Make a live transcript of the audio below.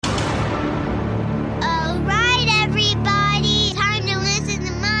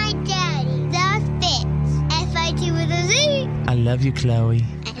love you, Chloe.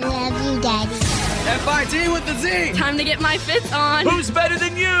 I love you, Daddy. FIT with the Z. Time to get my Fitz on. Who's better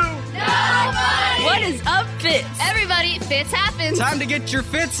than you? Nobody! What is up, Fitz? Everybody, Fitz happens. Time to get your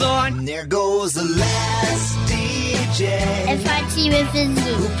Fitz on. There goes the last DJ. FIT with the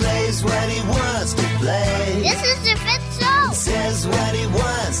Z. Who plays what he wants to play. This is the Fitz Show. Says what he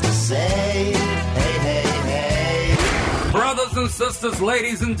wants to say. Hey, hey, hey. Brothers and sisters,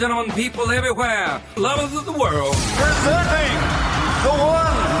 ladies and gentlemen, people everywhere, lovers of the world. Presenting the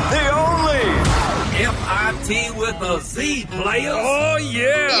one, the only. FIT with a Z, players. Oh,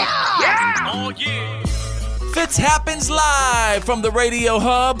 yeah. Oh, yeah. Fitz happens live from the Radio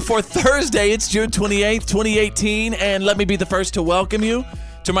Hub for Thursday. It's June 28th, 2018, and let me be the first to welcome you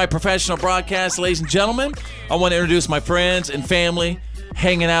to my professional broadcast, ladies and gentlemen. I want to introduce my friends and family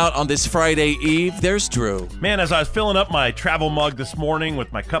hanging out on this Friday Eve. There's Drew. Man, as I was filling up my travel mug this morning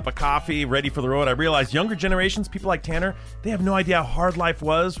with my cup of coffee, ready for the road, I realized younger generations, people like Tanner, they have no idea how hard life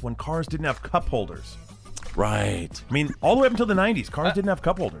was when cars didn't have cup holders. Right. I mean, all the way up until the 90s, cars didn't have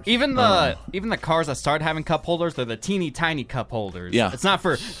cup holders. Even the cars that started having cup holders, they're the teeny tiny cup holders. Yeah. It's not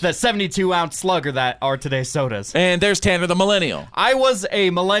for the 72-ounce slugger that are today's sodas. And there's Tanner the Millennial. I was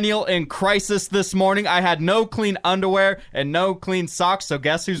a millennial in crisis this morning. I had no clean underwear and no clean socks, so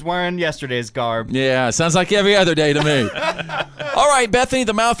guess who's wearing yesterday's garb? Yeah, sounds like every other day to me. All right, Bethany,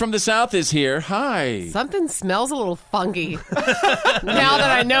 the mouth from the South, is here. Hi. Something smells a little funky now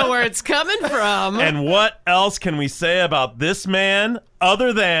that I know where it's coming from. And what else can we say about this man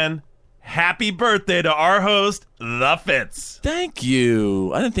other than happy birthday to our host, The Fitz? Thank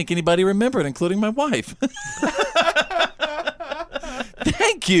you. I didn't think anybody remembered, including my wife.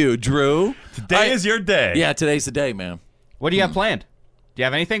 Thank you, Drew. Today is your day. Yeah, today's the day, man. What do you have planned? Do you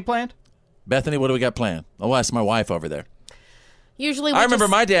have anything planned? Bethany, what do we got planned? I'll ask my wife over there. Usually, I remember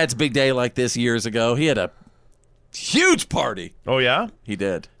my dad's big day like this years ago. He had a huge party. Oh, yeah? He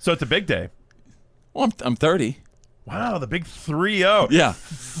did. So it's a big day. Well, I'm 30. Wow, the big 3-0. Yeah.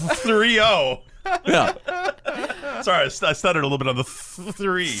 3-0. Yeah. Sorry, I stuttered a little bit on the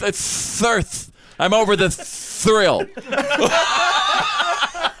 3. It's thirth. I'm over the thrill.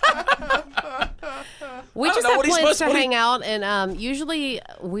 We just have plans to hang out, and usually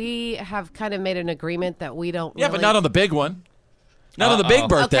we have kind of made an agreement that we don't Yeah, but not on the big one. Not on the big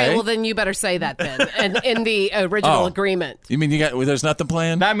birthday. Okay, well, then you better say that then, and in the original agreement. You mean there's nothing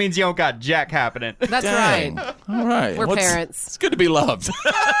planned? That means you don't got jack happening. That's Dang. right. All right. We're parents. It's good to be loved.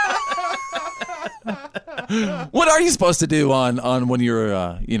 What are you supposed to do on when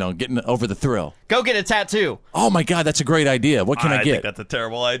you're getting over the thrill? Go get a tattoo. Oh my God, that's a great idea. What can I get? I think that's a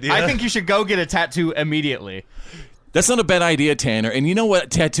terrible idea. I think you should go get a tattoo immediately. That's not a bad idea, Tanner. And you know what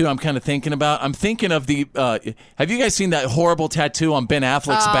tattoo I'm kind of thinking about? I'm thinking of the. Have you guys seen that horrible tattoo on Ben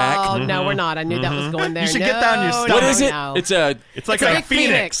Affleck's back? Oh no, we're not. I knew that was going there. You should get that on your stomach. What is it? No. It's like a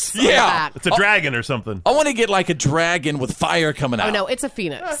phoenix. Yeah, it's a dragon or something. I want to get like a dragon with fire coming out. Oh no, it's a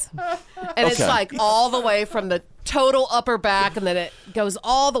phoenix, and it's like all the way from the total upper back, and then it goes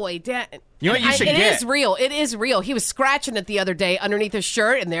all the way down. You know what you should get? It is real. It is real. He was scratching it the other day underneath his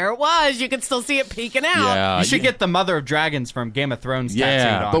shirt, and there it was. You could still see it peeking out. Yeah, you should get the Mother of Dragons from Game of Thrones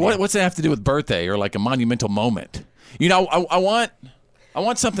tattooed on but you. what's that have to do with birthday or like a monumental moment? You know, I want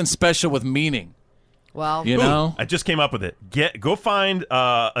something special with meaning. Well, you know, I just came up with it. Go find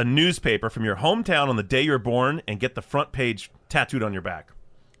a newspaper from your hometown on the day you're born and get the front page tattooed on your back.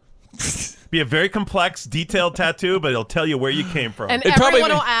 Be a very complex, detailed tattoo, but it'll tell you where you came from. And everyone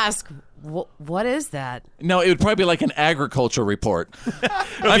will ask, what is that? No, it would probably be like an agriculture report.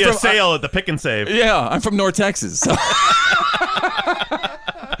 It'll be a sale at the Pick and Save. Yeah, I'm from North Texas. So.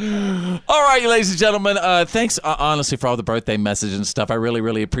 All right, ladies and gentlemen, thanks honestly for all the birthday messages and stuff. I really,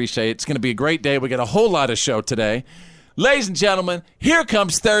 really appreciate it. It's going to be a great day. We got a whole lot of show today. Ladies and gentlemen, here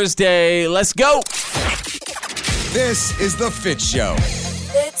comes Thursday. Let's go. This is The Fitz Show.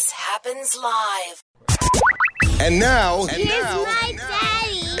 Fitz happens live. And now, Here's my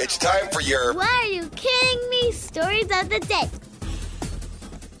daddy. It's time for your Why are you kidding me? Stories of the day.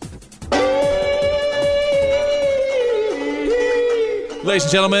 Ladies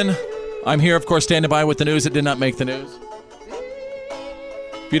and gentlemen, I'm here, of course, standing by with the news that did not make the news.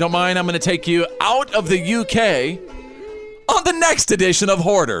 If you don't mind, I'm going to take you out of the UK on the next edition of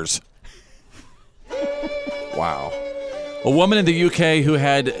Hoarders. Wow. A woman in the UK who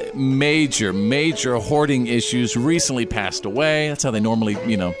had major hoarding issues recently passed away. That's how they normally,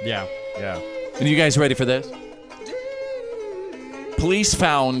 Yeah. And you guys ready for this? Police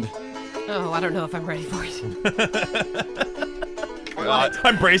found... Oh, I don't know if I'm ready for it.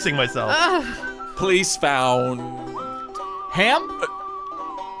 I'm bracing myself. Police found... Ham?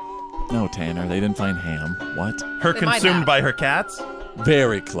 No, Tanner, they didn't find ham. What? Her They might consumed have. by her cats?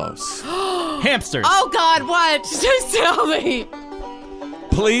 Very close. Hamsters. Oh, God, what? Just tell me.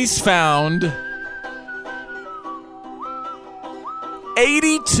 Police found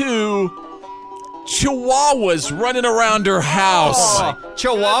 82 chihuahuas running around her house.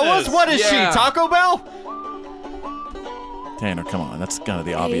 Chihuahuas? What is Yeah. she, Taco Bell? Tanner, come on. That's kind of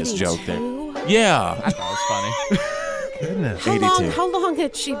the obvious 82? joke there. Yeah. I thought it was funny. Goodness. 82. How long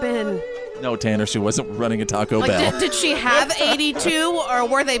had she been? No, Tanner, she wasn't running a Taco Like, Bell. did she have 82, or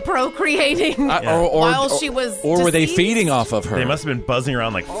were they procreating while she was Or were they deceased? feeding off of her? They must have been buzzing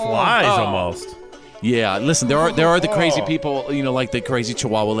around like flies almost. Yeah, listen, there are the crazy people, like the crazy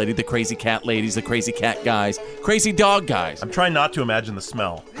Chihuahua lady, the crazy cat ladies, the crazy cat guys, crazy dog guys. I'm trying not to imagine the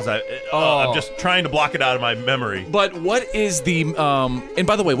smell because I'm just trying to block it out of my memory. But what is the and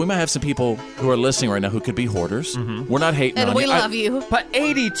by the way, we might have some people who are listening right now who could be hoarders. Mm-hmm. We're not hating And on we you. love you. But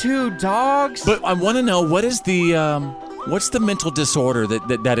 82 dogs? But I want to know, what is the what's the mental disorder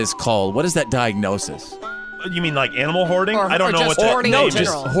that is called? What is that diagnosis? You mean like animal hoarding? Or- I don't or know just what that hoarding No, in name just is.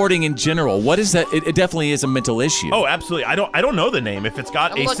 general. hoarding in general. What is that? It definitely is a mental issue. Oh, absolutely. I don't know the name if it's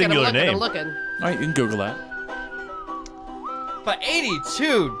got I'm a looking, singular I'm looking, name. I'm looking. All right, you can Google that. But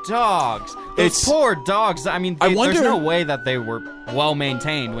 82 dogs. Those It's- poor dogs. I mean, I wonder- there's no way that they were well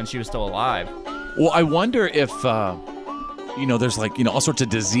maintained when she was still alive. Well, I wonder if there's like all sorts of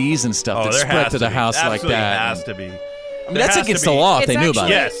disease and stuff that there spread has to the be. house like Absolutely that. has to be. I mean, that's against the law if they knew about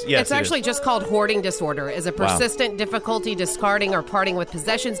it. Yes, It's it actually is. just called hoarding disorder. Is a Wow. persistent difficulty discarding or parting with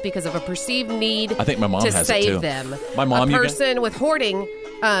possessions because of a perceived need I think my mom to has it, save too. them. My mom, a you guys- person with hoarding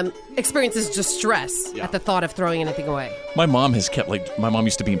experiences distress at the thought of throwing anything away. My mom has kept my mom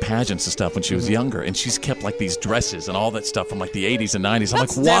used to be in pageants and stuff when she was younger, and she's kept like these dresses and all that stuff from like the 80s and 90s. I'm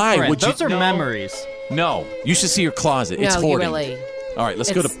That's like, why different. would you? Those are memories. No, you should see your closet. It's No, you hoarding. really- All right,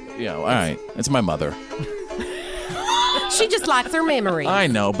 let's go to. All right, it's my mother. She just likes her memory. I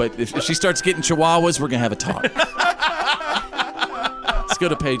know, but if she starts getting chihuahuas, we're gonna have a talk. Let's go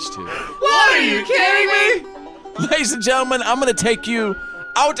to page 2. What are you kidding me? Ladies and gentlemen, I'm going to take you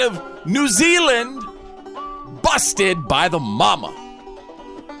out of New Zealand, busted by the mama.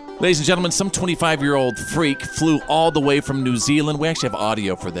 Ladies and gentlemen, some 25-year-old freak flew all the way from New Zealand. We actually have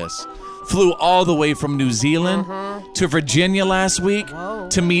audio for this. Flew all the way from New Zealand to Virginia last week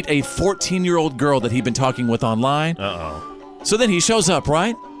to meet a 14-year-old girl that he'd been talking with online. Uh-oh. So then he shows up,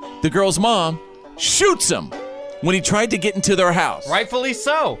 right? The girl's mom shoots him when he tried to get into their house. Rightfully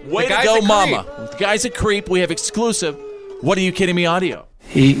so. Way The to guy's go, a creep. mama. The guy's a creep. We have exclusive. What are you kidding me audio?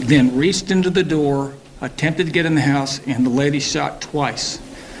 He then reached into the door, attempted to get in the house, and the lady shot twice.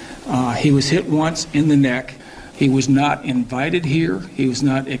 He was hit once in the neck. He was not invited here. He was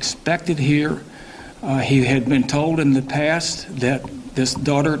not expected here. He had been told in the past that this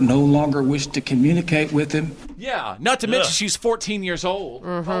daughter no longer wished to communicate with him. Yeah, not to mention she's 14 years old.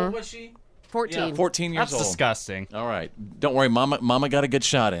 How old was she? 14. Yeah, 14 years That's old. disgusting. All right. Don't worry, Mama got a good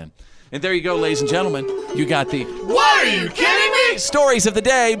shot in. And there you go, ladies and gentlemen. You got the What are you kidding me? stories of the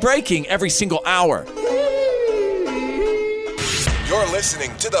day breaking every single hour. You're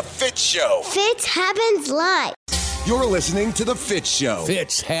listening to The Fitz Show. Fitz happens live. You're listening to The Fitz Show.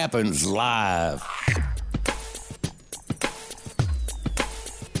 Fitz happens live.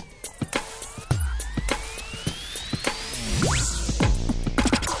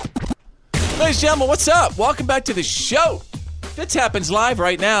 Ladies and gentlemen, what's up? Welcome back to the show. Fitz happens live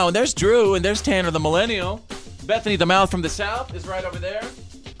right now, and there's Drew, and there's Tanner the Millennial. Bethany the Mouth from the South is right over there.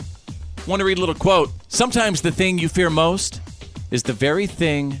 Want to read a little quote. Sometimes the thing you fear most is the very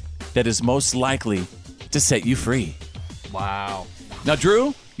thing that is most likely to set you free. Wow. Now,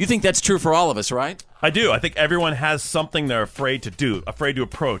 Drew, you think that's true for all of us, right? I do. I think everyone has something they're afraid to do, afraid to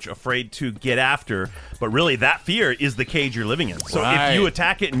approach, afraid to get after. But really, that fear is the cage you're living in. So Right. if you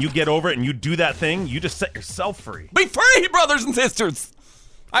attack it and you get over it and you do that thing, you just set yourself free. Be free, brothers and sisters.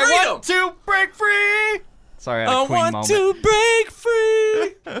 I Freedom. want to break free. Sorry, I had a I Queen want moment. to break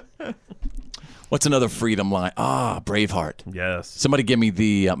free. What's another freedom line? Braveheart. Yes. Somebody give me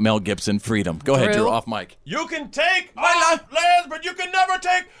the Mel Gibson freedom. Go ahead, Drew? Drew, off mic. You can take our lands, but you can never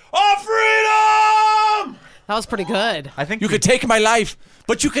take our freedom! That was pretty good. I think You could take my life,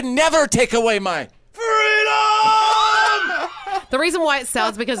 but you can never take away my Freedom! The reason why it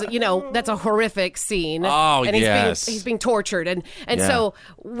sounds because that's a horrific scene. Oh, and yes. he's being tortured, and Yeah. so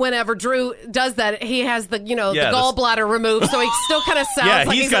whenever Drew does that, he has the Yeah, the this- gallbladder removed, so he still kind of sounds Yeah,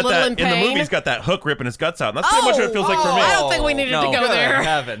 like he's he's got a little that in pain. in the movie. He's got that hook ripping his guts out. And that's pretty much what it feels like for me. I don't think we needed to go Good there.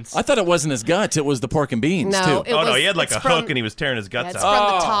 heavens. I thought it wasn't his guts. It was the pork and beans, No, too. it Oh no, was- he had like it's a from- hook and he was tearing his guts It's out.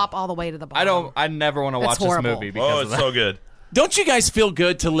 from the top all the way to the bottom. I never want to It's watch this horrible. movie because Oh, of it's that. so good. Don't you guys feel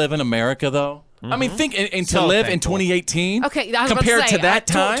good to live in America, though? I mean, think and to live thankful. in 2018. Okay, I was compared about to, say, to that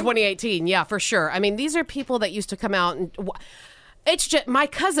time. 2018, yeah, for sure. I mean, these are people that used to come out and. It's just my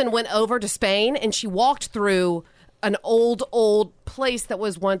cousin went over to Spain and she walked through an old place that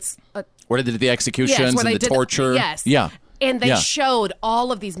was once where they did the executions and the torture. Yes. Yeah. And they showed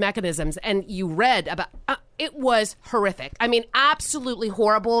all of these mechanisms, and you read about it was horrific. I mean, absolutely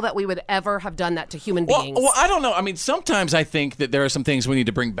horrible that we would ever have done that to human beings. Well, I don't know. I mean, sometimes I think that there are some things we need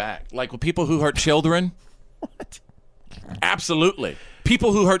to bring back, like with people who hurt children. What? Absolutely.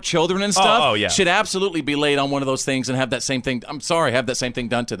 People who hurt children and stuff should absolutely be laid on one of those things and have that same thing. I'm sorry, have that same thing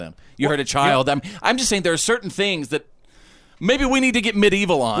done to them. You hurt a child. I'm just saying there are certain things that maybe we need to get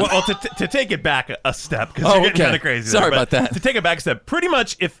medieval on. Well, to take it back a step, because you're getting kind of crazy. Sorry about that. To take it back a step, pretty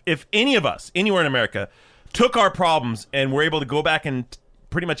much if any of us, anywhere in America, took our problems and were able to go back and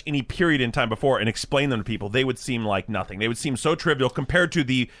pretty much any period in time before and explain them to people, they would seem like nothing. They would seem so trivial compared to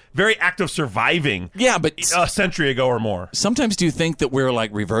the very act of surviving but a century ago or more. Sometimes do you think that we're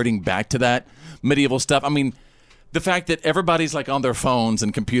like reverting back to that medieval stuff? I mean, the fact that everybody's like on their phones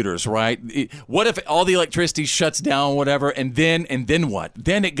and computers, right? What if all the electricity shuts down, whatever, and then what?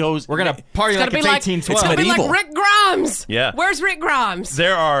 Then it goes. We're gonna party like it's 1812. It's gonna be like Rick Grimes. Yeah. Where's Rick Grimes?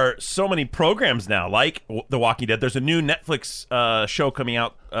 There are so many programs now, like The Walking Dead. There's a new Netflix show coming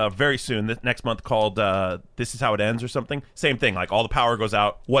out very soon, next month, called This Is How It Ends or something. Same thing. Like all the power goes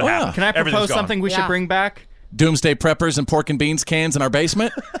out. What happened? Can I propose something we should bring back? Doomsday Preppers and pork and beans cans in our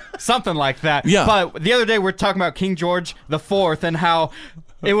basement? Something like that. Yeah. But the other day we were talking about King George IV and how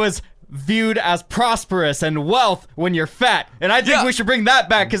it was viewed as prosperous and wealth when you're fat. And I think we should bring that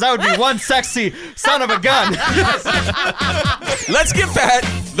back because that would be one sexy son of a gun. Let's get fat.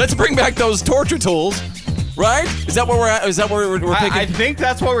 Let's bring back those torture tools. Right? Is that where we're at? Is that where we're picking? I think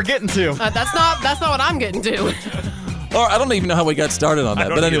that's what we're getting to. That's not what I'm getting to. Or I don't even know how we got started on that.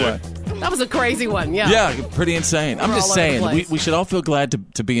 But anyway. That was a crazy one, yeah. Yeah, pretty insane. I'm just saying, we should all feel glad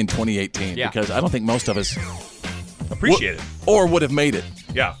to be in 2018 because I don't think most of us appreciate it or would have made it.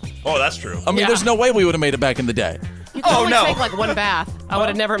 Yeah. Oh, that's true. I mean, there's no way we would have made it back in the day. You could only take like one bath. I would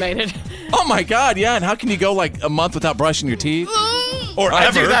have never made it. Oh my God, yeah. And how can you go like a month without brushing your teeth? Or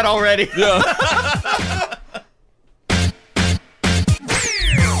I do that already. Yeah.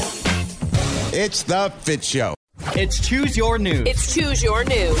 It's the Fitz Show. It's Choose Your News. It's Choose Your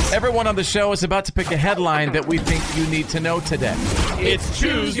News. Everyone on the show is about to pick a headline that we think you need to know today. It's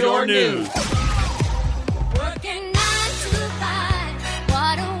Choose Your News.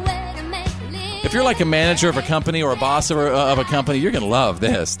 If you're like a manager of a company or a boss of a company, you're going to love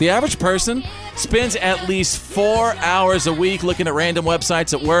this. The average person spends at least 4 hours a week looking at random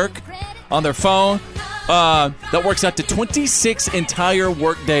websites at work on their phone. That works out to 26 entire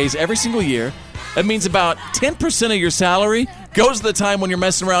work days every single year. That means about 10% of your salary goes to the time when you're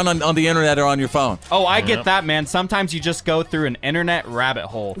messing around on the internet or on your phone. Oh, I get that, man. Sometimes you just go through an internet rabbit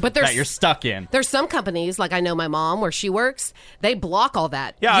hole that you're stuck in. There's some companies, like I know my mom, where she works, they block all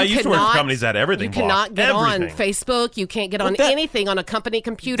that. Yeah, I used to work for companies that everything You cannot get on Facebook. You can't get on anything on a company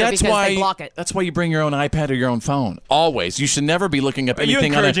computer because they block it. That's why you bring your own iPad or your own phone. Always. You should never be looking up anything. Are you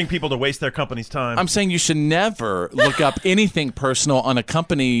encouraging people to waste their company's time? I'm saying you should never look up anything personal on a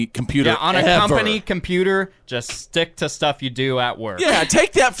company computer. Yeah, on a company computer, just stick to stuff you do at work. Yeah,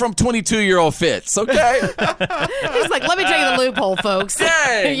 take that from 22-year-old Fitz, okay? He's like, let me tell you the loophole, folks.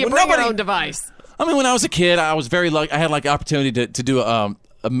 Dang, you bring your own device. I mean, when I was a kid, I was very lucky. I had like opportunity to do a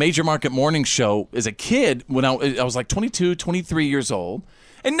major market morning show as a kid when I was like 22, 23 years old.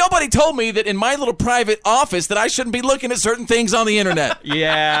 And nobody told me that in my little private office that I shouldn't be looking at certain things on the internet.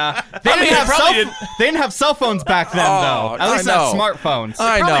 Yeah. They didn't have cell phones back then, though. At least not smartphones.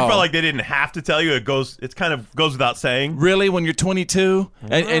 I probably felt like they didn't have to tell you. It kind of goes without saying. Really? When you're 22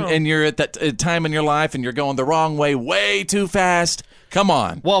 and you're at that time in your life and you're going the wrong way too fast? Come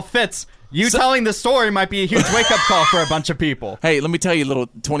on. Well, Fitz, telling the story might be a huge wake-up call for a bunch of people. Hey, let me tell you, little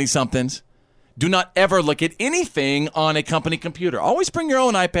 20-somethings. Do not ever look at anything on a company computer. Always bring your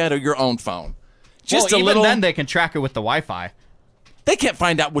own iPad or your own phone. Even then they can track it with the Wi-Fi. They can't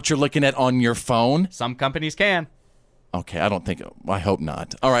find out what you're looking at on your phone. Some companies can. Okay, I hope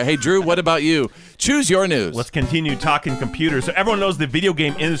not. All right, hey, Drew, what about you? Choose your news. Let's continue talking computers. So everyone knows the video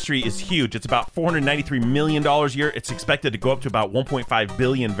game industry is huge. It's about $493 million a year. It's expected to go up to about $1.5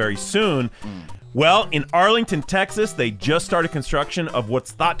 billion very soon. Well, in Arlington, Texas, they just started construction of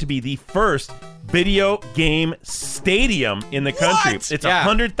what's thought to be the first video game stadium in the country. It's a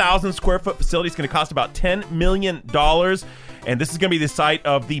 100,000 square foot facility. It's going to cost about $10 million. And this is going to be the site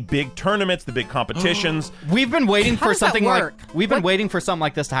of the big tournaments, the big competitions. We've been waiting How for does that something work? waiting for something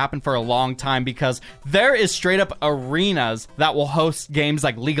like this to happen for a long time because there is straight up arenas that will host games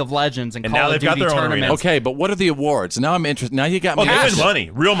like League of Legends and And Call now of they've got Duty their own tournaments. arena. Okay, but what are the awards? Now I'm interested. Now you got me. Oh, they win interested. money,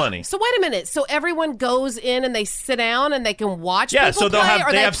 real money. So wait a minute. So everyone goes in and they sit down and they can watch Yeah, people so they'll play, have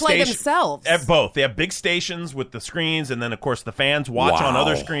or they they have play station- themselves. Both. They have big stations with the screens, and then of course the fans watch on Wow.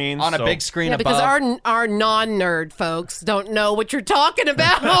 other screens On a so- big screen Yeah, above. because our non-nerd folks don't know what you're talking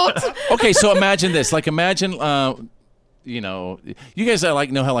about. Okay, so imagine this. Like, imagine, you guys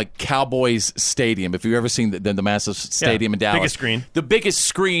know how like Cowboys Stadium. If you've ever seen the massive stadium in Dallas, biggest screen. the biggest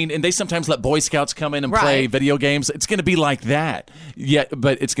screen, and they sometimes let Boy Scouts come in and play Right. video games. It's going to be like that. Yeah,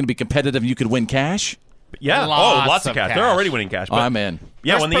 but it's going to be competitive. You could win cash. Yeah, lots of cash. They're already winning cash. But I'm in.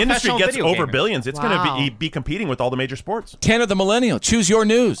 Yeah, There's when the industry professional gets video over gamers. billions, it's Wow. going to be competing with all the major sports. Tanner the Millennial, choose your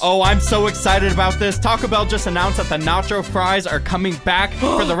news. Oh, I'm so excited about this. Taco Bell just announced that the nacho fries are coming back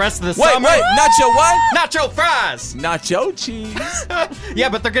for the rest of the wait, summer. nacho what? Nacho fries! Nacho cheese. Yeah,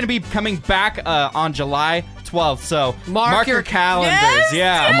 but they're going to be coming back on July 12th, so Mark your your- calendars. Yes,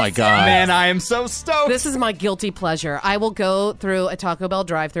 Yeah. Oh my God. Man, I am so stoked. This is my guilty pleasure. I will go through a Taco Bell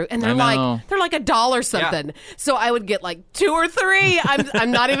drive-through, and they're I know. like $1 something. So I would get like 2 or 3.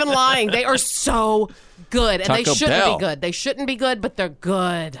 I'm not even lying. They are so good, and they Taco shouldn't Bell. be good. They shouldn't be good, but they're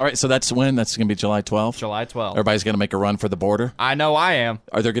good. All right, so that's when? That's going to be July 12th? July 12th. Everybody's going to make a run for the border? I know I am.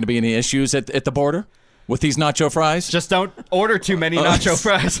 Are there going to be any issues at the border with these nacho fries? Just don't order too many nacho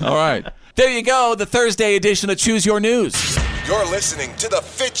fries. All right. There you go, the Thursday edition of Choose Your News. You're listening to The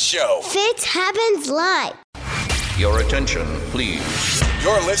Fitz Show. Fitz happens live. Your attention, please.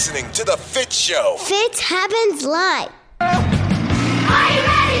 You're listening to The Fitz Show. Fitz happens live. Are you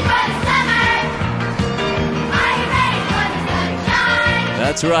ready for the summer? Are you ready for the sunshine?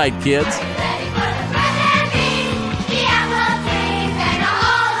 That's right, kids. Ready for the strawberries, the apple trees, and a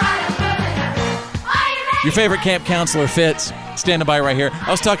whole lot of fruit. Are you ready? Your favorite camp counselor, Fitz, standing by right here.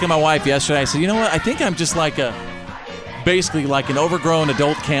 I was talking to my wife yesterday. I said, you know what? I think I'm just basically like an overgrown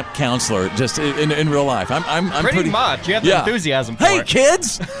adult camp counselor, just in real life. I'm Pretty much. You have the enthusiasm for Hey, it.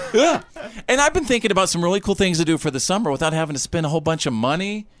 kids! Yeah. And I've been thinking about some really cool things to do for the summer without having to spend a whole bunch of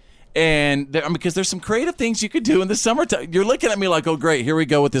money. And because there's some creative things you could do in the summertime. You're looking at me like, oh, great, here we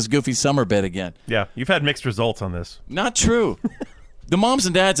go with this goofy summer bit again. Yeah, you've had mixed results on this. Not true. The moms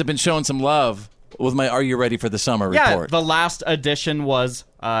and dads have been showing some love with my Are You Ready for the Summer Yeah, report. the last edition was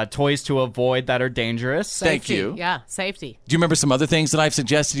toys to avoid that are dangerous. Thank Safety. you. Yeah, safety. Do you remember some other things that I've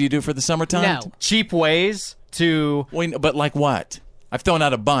suggested you do for the summertime? No. Cheap ways to But like what? I've thrown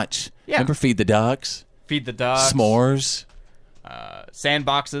out a bunch. Yeah. Remember Feed the Ducks? feed the dogs. S'mores?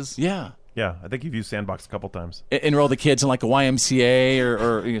 Sandboxes. Yeah. Yeah, I think you've used Sandbox a couple times. Enroll the kids in like a YMCA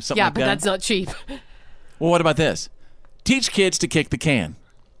or something Yeah, like but that. that's not cheap. Well, what about this? Teach kids to kick the can.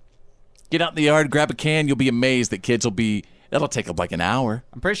 Get out in the yard, grab a can. You'll be amazed that kids that'll take up like an hour.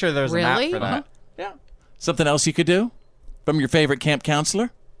 I'm pretty sure there's an Really? app for that. Yeah. Something else you could do from your favorite camp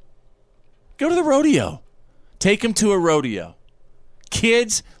counselor? Go to the rodeo. Take them to a rodeo.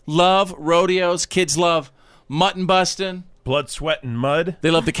 Kids love rodeos. Kids love mutton busting. Blood, sweat, and mud. They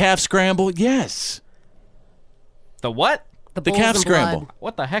love the calf scramble. Yes. The what? The bulls calf and scramble. blood.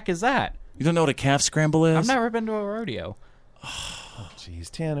 What the heck is that? You don't know what a calf scramble is? I've never been to a rodeo. Jeez,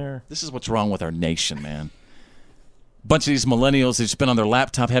 Tanner. This is what's wrong with our nation, man. Bunch of these millennials have just been on their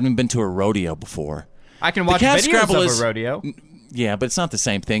laptop, haven't been to a rodeo before. I can watch calf videos scramble of is- a rodeo. Yeah, but it's not the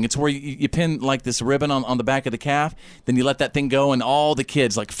same thing. It's where you pin like this ribbon on the back of the calf, then you let that thing go, and all the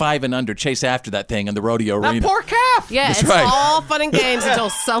kids, like 5 and under, chase after that thing in the rodeo That arena. poor calf. Yeah, That's it's right. all fun and games until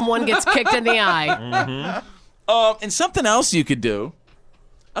someone gets kicked in the eye. And something else you could do,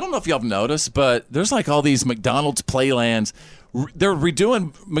 I don't know if y'all have noticed, but there's like all these McDonald's playlands. They're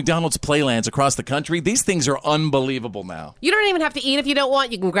redoing McDonald's playlands across the country. These things are unbelievable now. You don't even have to eat if you don't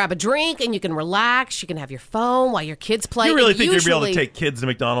want. You can grab a drink and you can relax. You can have your phone while your kids play. You really And think you'd be able to usually- take kids to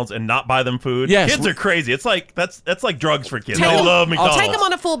McDonald's and not buy them food? Yes. Kids are crazy. It's like that's like drugs for kids. Take They them- love McDonald's. Take them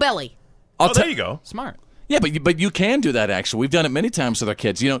on a full belly. There you go. Smart. Yeah, but you can do that actually. We've done it many times with our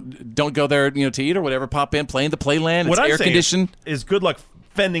kids. Don't go there to eat or whatever. Pop in, play in the playland. What It's I'm air saying conditioned. is good luck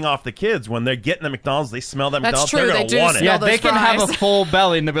fending off the kids when they're getting the McDonald's. They smell that That's McDonald's. true, They're they going do to want it. smell Yeah, they those can have a fries. full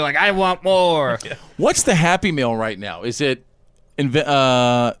belly and they'll be like, I want more. What's the Happy Meal right now? Is it It's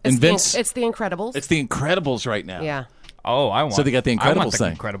the Incredibles. It's the Incredibles right now. Yeah, Oh, I want. So they got the I want Incredibles the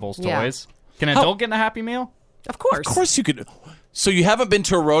thing. Incredibles Yeah. toys. Can an adult get in a Happy Meal? of course. Of course you could. So you haven't been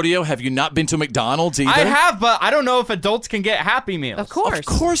to a rodeo? Have you not been to McDonald's either? I have, but I don't know if adults can get Happy Meals. Of course. Of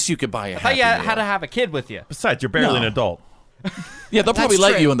course you could buy a I thought Happy you Meal. had to have a kid with you. Besides, you're barely No. an adult. Yeah, they'll probably That's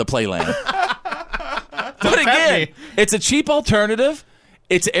let true. you in the playland. But it again. It's a cheap alternative.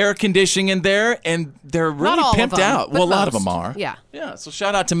 It's air conditioning in there, and they're really Not all of pimped them, out. but Well, a lot of most. them are. Yeah. Yeah, so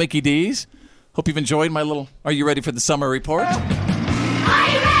shout out to Mickey D's. Hope you've enjoyed my little... Are you ready for the summer report? Are you ready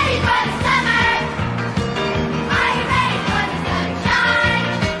for the summer? Are you ready for the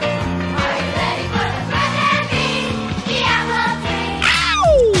sunshine? Are you ready for the cranberries, the apple tree?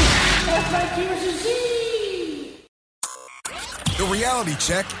 The reality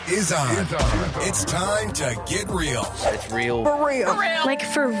check is on. It's time to get real. It's real. For real. Like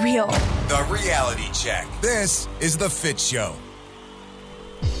for real. The reality check. This is The Fitz Show.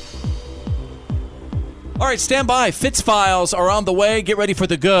 All right, stand by. Fitz Files are on the way. Get ready for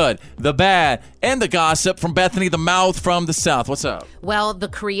the good, the bad, and the gossip from Bethany the Mouth from the South. What's up? Well, the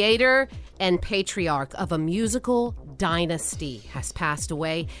creator and patriarch of a musical dynasty has passed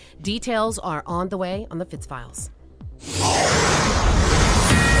away. Details are on the way on the Fitz Files.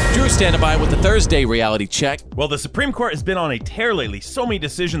 Drew standing by with the Thursday reality check. Well, the Supreme Court has been on a tear lately. So many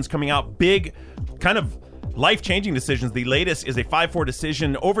decisions coming out, big, kind of life-changing decisions. The latest is a 5-4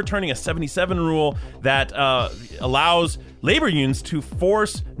 decision overturning a 77 rule that allows labor unions to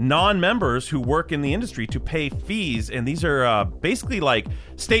force non-members who work in the industry to pay fees. And these are basically like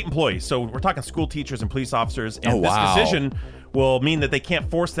state employees. So we're talking school teachers and police officers. And this decision will mean that they can't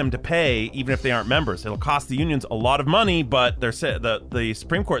force them to pay even if they aren't members. It'll cost the unions a lot of money, but the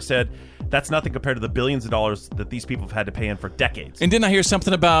Supreme Court said that's nothing compared to the billions of dollars that these people have had to pay in for decades. And didn't I hear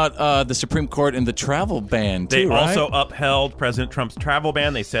something about the Supreme Court and the travel ban, too, They right? also upheld President Trump's travel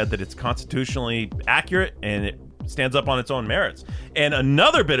ban. They said that it's constitutionally accurate and it stands up on its own merits. And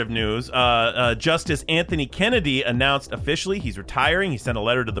another bit of news, Justice Anthony Kennedy announced officially he's retiring. He sent a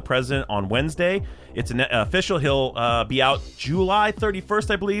letter to the president on Wednesday. It's official. He'll be out July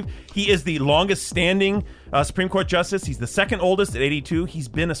 31st, I believe. He is the longest standing Supreme Court justice. He's the second oldest at 82. He's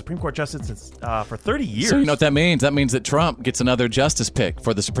been a Supreme Court justice since for 30 years. So you know what that means? That means that Trump gets another justice pick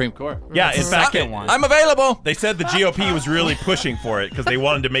for the Supreme Court. Yeah, in fact, I'm available. They said the GOP was really pushing for it because they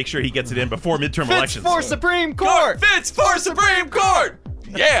wanted to make sure he gets it in before midterm elections. For Supreme Court! Fitz for Supreme Court!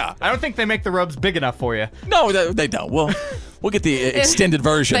 Yeah. I don't think they make the robes big enough for you. No, they don't. We'll get the extended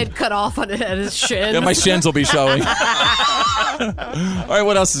version. They'd cut off on it at his shins. Yeah, my shins will be showing. All right,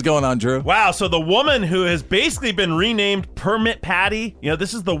 what else is going on, Drew? Wow, so the woman who has basically been renamed Permit Patty,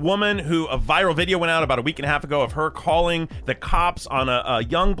 this is the woman who a viral video went out about a week and a half ago of her calling the cops on a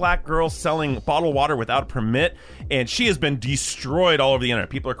young black girl selling bottled water without a permit, and she has been destroyed all over the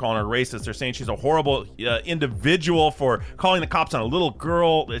internet. People are calling her racist. They're saying she's a horrible individual for calling the cops on a little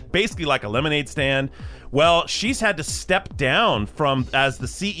girl. It's basically like a lemonade stand. Well, she's had to step down as the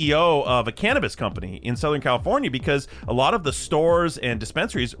CEO of a cannabis company in Southern California because a lot of the stores and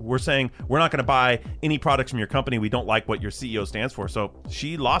dispensaries were saying, we're not going to buy any products from your company. We don't like what your CEO stands for. So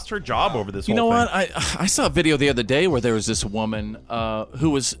she lost her job over this whole thing. You know what? I saw a video the other day where there was this woman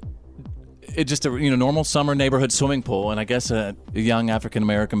who was just a normal summer neighborhood swimming pool, and I guess a young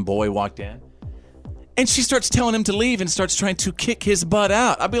African-American boy walked in. And she starts telling him to leave and starts trying to kick his butt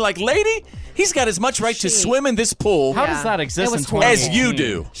out. I'd be like, lady, he's got as much right to swim in this pool How does that exist in as you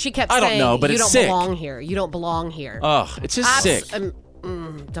do. She kept I don't saying, know, but you it's don't sick. belong here. You don't belong here. Ugh, it's just sick.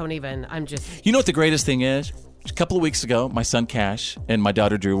 Don't even. I'm just... You know what the greatest thing is? A couple of weeks ago, my son Cash and my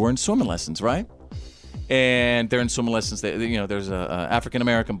daughter Drew were in swimming lessons, right? And they're in swimming lessons. There's a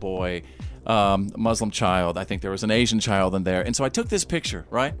African-American boy, a Muslim child. I think there was an Asian child in there. And so I took this picture,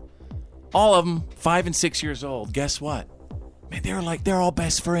 right? All of them 5 and 6 years old. Guess what? Man, they're all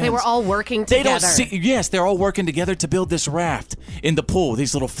best friends. They were all working together. Yes, they're all working together to build this raft in the pool.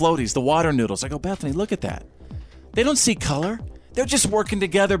 These little floaties, the water noodles. I go, Bethany, look at that. They don't see color. They're just working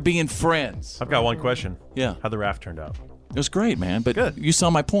together, being friends. I've got one question. Yeah. How'd the raft turned out? It was great, man. But Good. You saw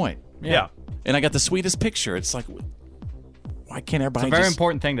my point. Yeah. And I got the sweetest picture. It's like, why can't everybody It's a very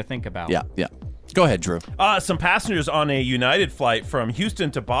important thing to think about. Yeah. Go ahead, Drew. Some passengers on a United flight from Houston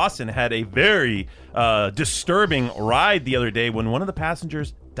to Boston had a very disturbing ride the other day when one of the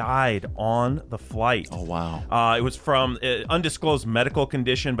passengers died on the flight. Oh, wow. It was from undisclosed medical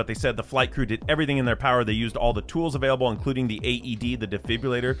condition, but they said the flight crew did everything in their power. They used all the tools available, including the AED, the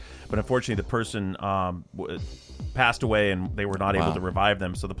defibrillator. But unfortunately, the person passed away, and they were not able to revive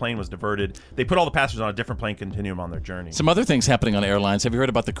them. So the plane was diverted. They put all the passengers on a different plane, continuum on their journey. Some other things happening on airlines. Have you heard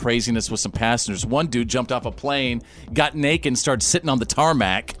about the craziness with some passengers? One dude jumped off a plane, got naked, and started sitting on the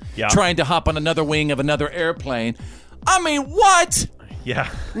tarmac, trying to hop on another wing of another airplane. I mean, what?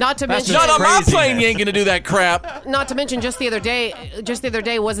 Yeah. Not to mention, Not on my plane. You ain't gonna do that crap. Not to mention, just the other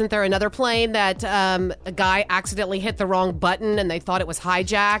day, wasn't there another plane that a guy accidentally hit the wrong button and they thought it was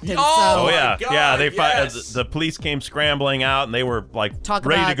hijacked? And Oh yeah, God, yeah. They yes. the police came scrambling out and they were like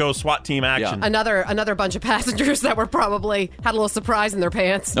ready to go SWAT team action. Another bunch of passengers that were probably had a little surprise in their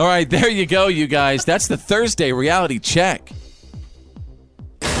pants. All right, there you go, you guys. That's the Thursday reality check.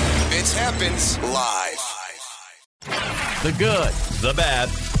 It happens live. The good, the bad,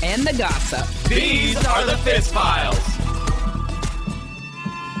 and the gossip. These are the Fitz Files.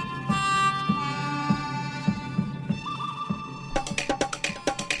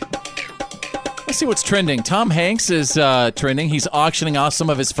 Let's see what's trending. Tom Hanks is trending. He's auctioning off some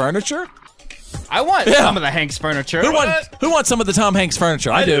of his furniture. I want some of the Hanks furniture. Who wants some of the Tom Hanks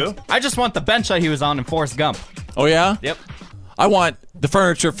furniture? I do. I just want the bench that he was on in Forrest Gump. Oh, yeah? Yep. I want the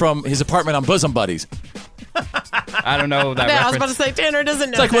furniture from his apartment on Bosom Buddies. I don't know that reference. I was about to say, Tanner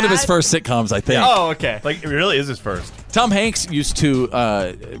doesn't know It's like one of his first sitcoms, I think. Oh, okay. Like, it really is his first. Tom Hanks used to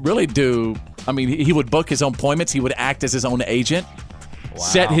really do, I mean, he would book his own appointments. He would act as his own agent. Wow.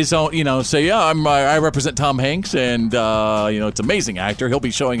 Set his own, say, yeah, I represent Tom Hanks, and, it's an amazing actor. He'll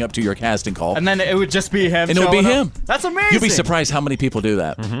be showing up to your casting call. And then it would just be him. And it would be him. That's amazing. You'd be surprised how many people do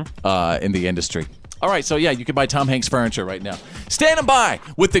that in the industry. All right, so yeah, you can buy Tom Hanks furniture right now. Standing by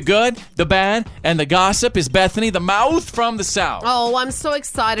with the good, the bad, and the gossip is Bethany, the mouth from the South. Oh, I'm so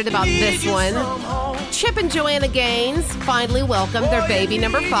excited about this one. Chip and Joanna Gaines finally welcomed their baby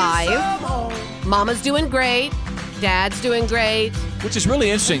number 5. Mama's doing great. Dad's doing great. Which is really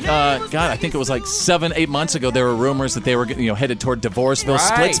interesting. God, I think it was like 7-8 months ago, there were rumors that they were headed toward Divorceville,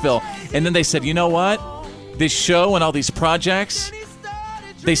 Splitsville. And then they said, you know what? This show and all these projects,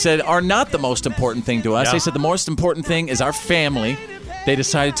 they said, are not the most important thing to us. Yeah. They said the most important thing is our family. They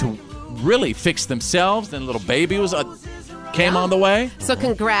decided to really fix themselves. Then little baby came on the way. So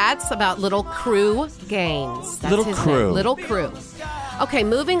congrats about Little Crew Gaines. That's Little his Crew. name. Little Crew. Okay,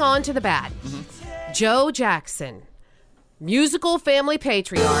 moving on to the bad. Joe Jackson, musical family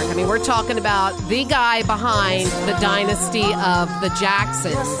patriarch. I mean, we're talking about the guy behind the dynasty of the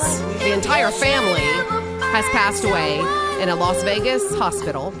Jacksons. The entire family has passed away in a Las Vegas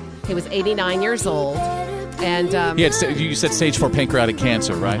hospital. He was 89 years old. And you said stage 4 pancreatic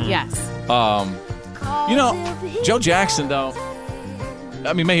cancer, right? Yes. Joe Jackson, though,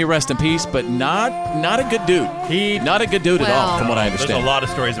 I mean, may he rest in peace, but not a good dude. Not a good dude at all, from what I understand. There's a lot of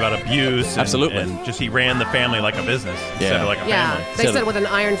stories about abuse. And, Absolutely. And just he ran the family like a business instead of like a family. They said with an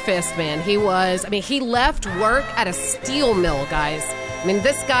iron fist, man. He left work at a steel mill, guys. I mean,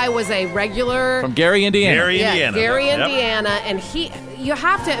 this guy was a regular... From Gary, Indiana. Gary, Indiana. And you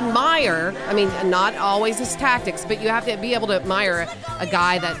have to admire, I mean, not always his tactics, but you have to be able to admire a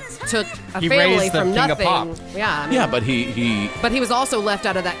guy that took a family from nothing. Yeah, I mean, but he... But he was also left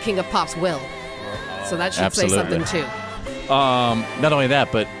out of that King of Pop's will. So that should say something, too. Not only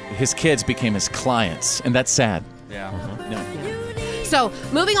that, but his kids became his clients, and that's sad. Yeah. So,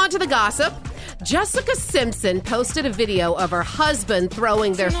 moving on to the gossip. Jessica Simpson posted a video of her husband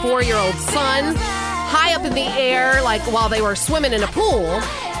throwing their 4-year-old son high up in the air, like while they were swimming in a pool.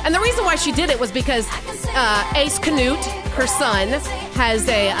 And the reason why she did it was because Ace Canute, her son, has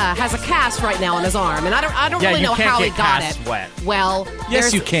a cast right now on his arm, and I don't really know how he got it. Wet. Well,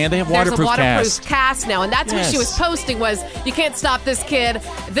 yes, you can. They have waterproof There's a waterproof cast now, and that's what she Yes. was posting was, you can't stop this kid.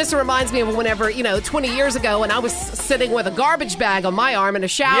 This reminds me of whenever 20 years ago, when I was sitting with a garbage bag on my arm in a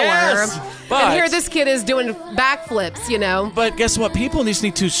shower, Yes, but- and here this kid is doing backflips. But guess what? People just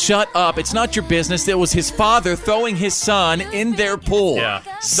need to shut up. It's not your business. It was his father throwing his son in their pool. Yeah.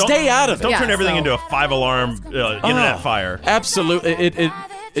 Stay out of it. Don't turn everything into a 5-alarm internet fire. Absolutely.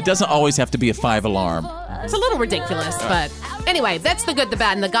 It doesn't always have to be a 5-alarm. It's a little ridiculous, but anyway, that's the good, the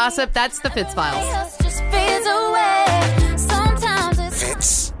bad, and the gossip. That's the Fitz Files.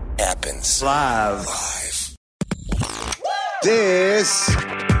 Fitz happens live. This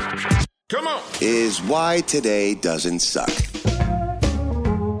is why today doesn't suck.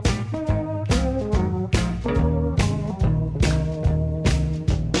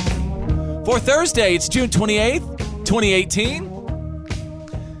 For Thursday, it's June 28th, 2018.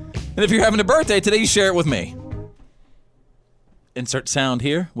 And if you're having a birthday today, you share it with me. Insert sound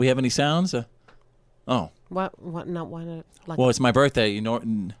here. We have any sounds? Oh. What? Why not? Like, Well, it's my birthday. what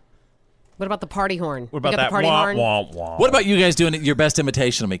about the party horn? What about You got that? the party Wah, horn? wah, wah. What about you guys doing your best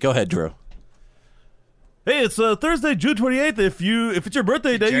imitation of me? Go ahead, Drew. Hey, it's Thursday, June 28th. If it's your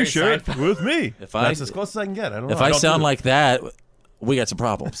birthday day, you share it with me. That's as close as I can get. I don't know. If I sound like that, we got some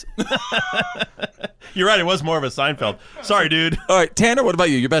problems. You're right. It was more of a Seinfeld. Sorry, dude. All right, Tanner, what about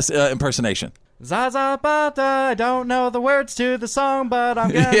you? Your best impersonation? Zaza Bata, I don't know the words to the song, but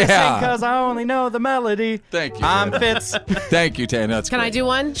I'm gonna sing because I only know the melody. Thank you. I'm Fitz. Thank you, Tana. That's Can great. I do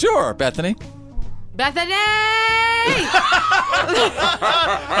one? Sure, Bethany. Bethany!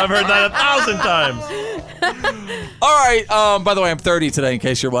 I've heard that 1,000 times. All right. By the way, I'm 30 today, in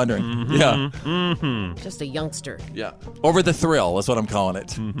case you're wondering. Yeah. Just a youngster. Yeah. Over the thrill is what I'm calling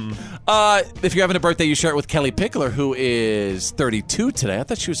it. If you're having a birthday, you share it with Kelly Pickler, who is 32 today. I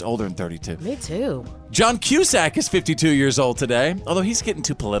thought she was older than 32. Me too. John Cusack is 52 years old today, although he's getting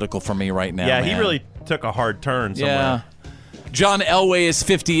too political for me right now. Yeah, man. he really took a hard turn somewhere. Yeah. John Elway is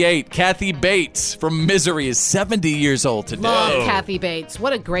 58. Kathy Bates from Misery is 70 years old today. Love Kathy Bates.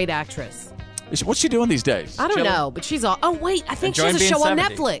 What a great actress. What's she doing these days? I don't know, but she's all. Oh wait, I think she has a show on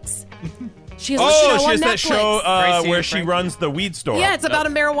Netflix. She has a show she on has Netflix. that show where she runs the weed store. Yeah, it's about a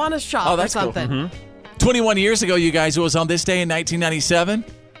marijuana shop or something. Cool. 21 years ago, you guys, it was on this day in 1997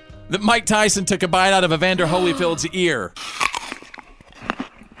 that Mike Tyson took a bite out of Evander Holyfield's ear.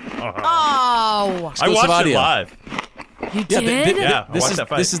 Oh. I watched it live. You did? I watched that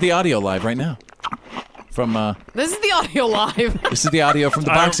fight. This is the audio live right now. From This is the audio live. This is the audio from the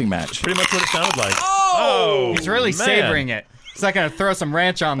boxing match. Pretty much what it sounded like. Oh, He's really savoring it. He's not going to throw some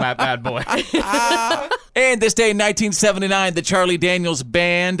ranch on that bad boy. And this day in 1979, the Charlie Daniels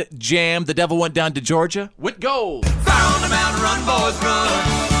Band jammed "The Devil Went Down to Georgia" with gold. Fire on the mountain, run, boys, run.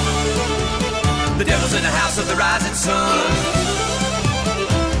 The devil's in the house of the rising sun.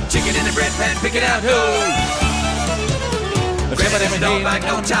 Chicken in the bread pan, pick it out, who? Grab it, don't bite,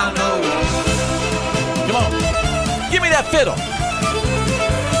 no child, no. Come on. Give me that fiddle.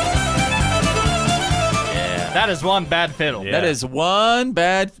 Yeah. That is one bad fiddle. That is one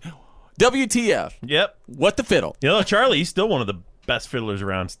bad. WTF. Yep. What the fiddle? You know, Charlie, he's still one of the best fiddlers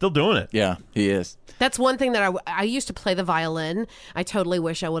around. Still doing it. Yeah, he is. That's one thing that I used to play the violin. I totally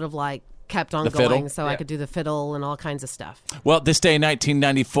wish I would have kept on The going fiddle? so I could do the fiddle and all kinds of stuff. Well, this day in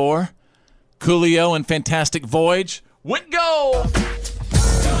 1994, Coolio and Fantastic Voyage with gold.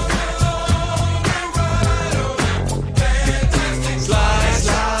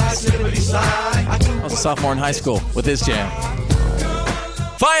 I was a sophomore in high school with this jam.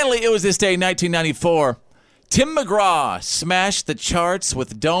 Finally, it was this day in 1994. Tim McGraw smashed the charts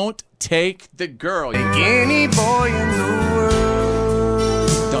with "Don't Take the Girl." Any boy in the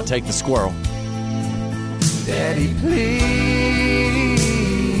world. Don't take the squirrel. Daddy, please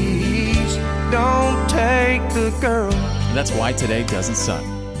don't take the girl. And that's why today doesn't suck.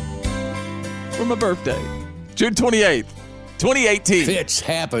 For my birthday, June 28th, 2018. Fitz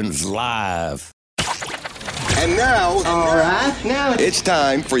happens live. And now, Now it's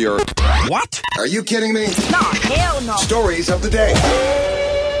time for your What? Are you kidding me? No, hell no. Stories of the day.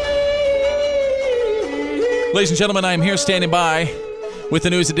 Ladies and gentlemen, I am here standing by with the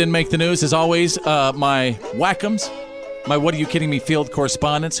news that didn't make the news. As always, my Whack'ems, my What Are You Kidding Me field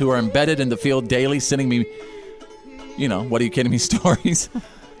correspondents who are embedded in the field daily, sending me, What Are You Kidding Me stories.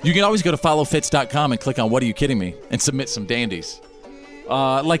 You can always go to followfits.com and click on What Are You Kidding Me and submit some dandies.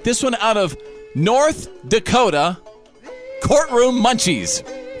 Like this one out of North Dakota, Courtroom Munchies.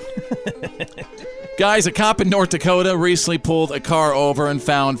 Guys, a cop in North Dakota recently pulled a car over and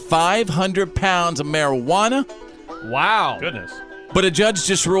found 500 pounds of marijuana. Wow. Goodness. But a judge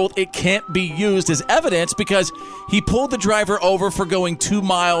just ruled it can't be used as evidence because he pulled the driver over for going 2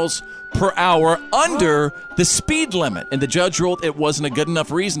 miles per hour under the speed limit. And the judge ruled it wasn't a good enough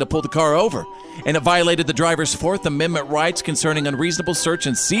reason to pull the car over. And it violated the driver's Fourth Amendment rights concerning unreasonable search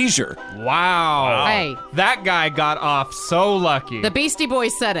and seizure. Wow. Hey. That guy got off so lucky. The Beastie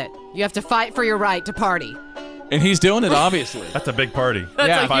Boys said it. You have to fight for your right to party. And he's doing it, obviously. That's a big party.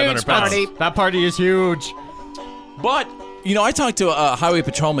 That's a 500 huge pounds. party. That party is huge. But, I talked to a highway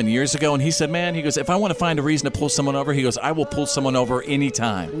patrolman years ago, and he said, man, he goes, if I want to find a reason to pull someone over, he goes, I will pull someone over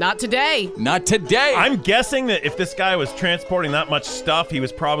anytime. Not today. Not today. I'm guessing that if this guy was transporting that much stuff, he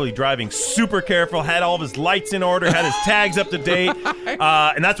was probably driving super careful, had all of his lights in order, had his tags up to date,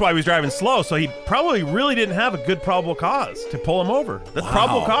 and that's why he was driving slow. So he probably really didn't have a good probable cause to pull him over. That's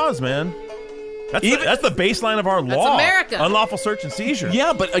probable cause, man. That's the baseline of our law. America. Unlawful search and seizure.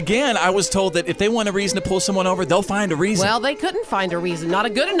 Yeah, but again, I was told that if they want a reason to pull someone over, they'll find a reason. Well, they couldn't find a reason. Not a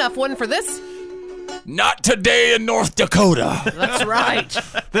good enough one for this. Not today in North Dakota. That's right.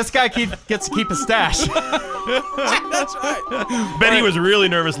 This guy gets to keep a stash. That's right. Bet he was really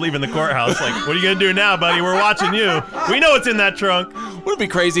nervous leaving the courthouse. Like, what are you going to do now, buddy? We're watching you. We know it's in that trunk. Would it be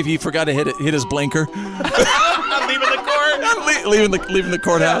crazy if he forgot to hit his blinker? Not leaving the court. leaving the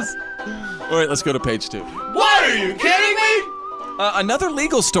courthouse. All right, let's go to page 2. What are you kidding me? Another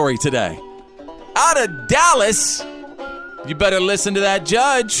legal story today. Out of Dallas. You better listen to that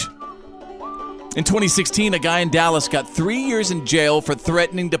judge. In 2016, a guy in Dallas got 3 years in jail for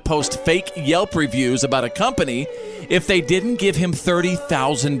threatening to post fake Yelp reviews about a company if they didn't give him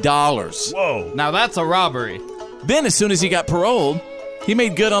 $30,000. Whoa. Now that's a robbery. Then, as soon as he got paroled, he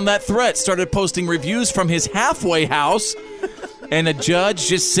made good on that threat, started posting reviews from his halfway house, and a judge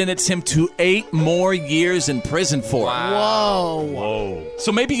just sentenced him to 8 more years in prison for it. Whoa.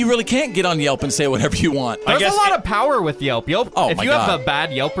 So maybe you really can't get on Yelp and say whatever you want. There's a lot of power with Yelp. If my you God. have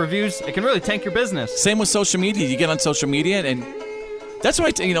bad Yelp reviews, it can really tank your business. Same with social media. You get on social media, and that's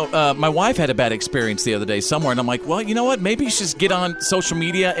why, my wife had a bad experience the other day somewhere, and I'm like, well, you know what? Maybe you should just get on social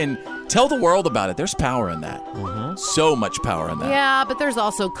media and tell the world about it. There's power in that. Mm-hmm. So much power in that. Yeah, but there's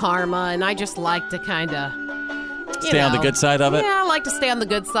also karma, and I just like to kind of Stay on the good side of it? Yeah, I like to stay on the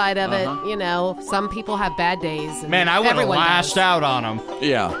good side of it. You know, some people have bad days. And Man, I would have everyone lashed does. out on him.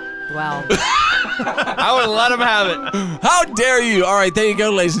 Yeah. Well, I would have let him have it. How dare you? All right, there you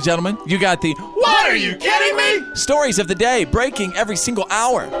go, ladies and gentlemen. You got the What, are you kidding me? stories of the day, breaking every single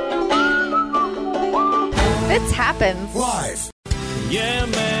hour. Fitz happens. Live. Yeah,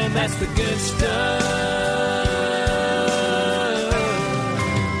 man, that's the good stuff.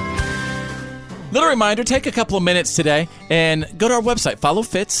 Little reminder, take a couple of minutes today and go to our website,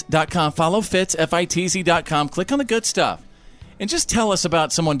 followfitz.com, followfitz, F-I-T-Z.com, click on the good stuff, and just tell us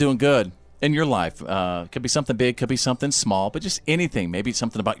about someone doing good in your life. Could be something big, could be something small, but just anything. Maybe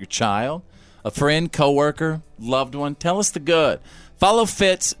something about your child, a friend, coworker, loved one. Tell us the good.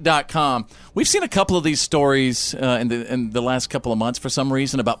 Followfitz.com. We've seen a couple of these stories in the last couple of months for some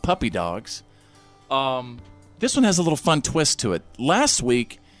reason about puppy dogs. This one has a little fun twist to it. Last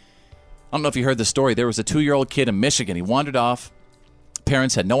week, I don't know if you heard the story. There was a 2-year-old kid in Michigan. He wandered off.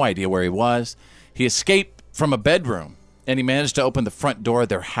 Parents had no idea where he was. He escaped from a bedroom, and he managed to open the front door of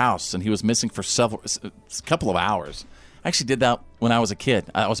their house, and he was missing for a couple of hours. I actually did that when I was a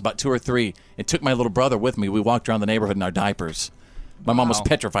kid. I was about 2 or 3. It took my little brother with me. We walked around the neighborhood in our diapers. My mom was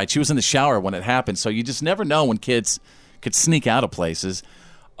petrified. She was in the shower when it happened, so you just never know when kids could sneak out of places.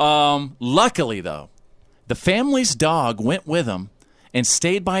 Luckily, though, the family's dog went with him and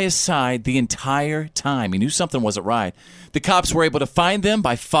stayed by his side the entire time. He knew something wasn't right. The cops were able to find them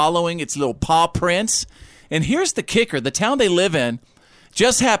by following its little paw prints. And here's the kicker. The town they live in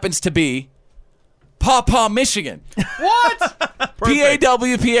just happens to be Paw Paw, Michigan. What?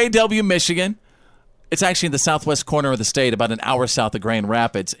 P-A-W, Michigan. It's actually in the southwest corner of the state, about an hour south of Grand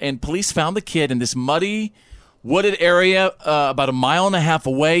Rapids. And police found the kid in this muddy, wooded area about a mile and a half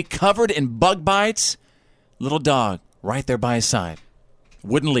away, covered in bug bites. Little dog right there by his side.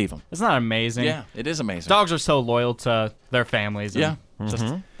 Wouldn't leave him. Isn't that amazing? Yeah, it is amazing. Dogs are so loyal to their families. And Yeah. Just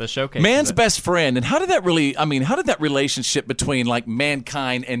the showcase. Man's best friend. And how did that relationship between like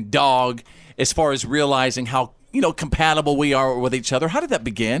mankind and dog, as far as realizing how, compatible we are with each other, how did that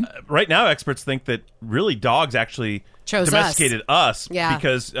begin? Right now, experts think that really dogs actually Chose domesticated us Yeah.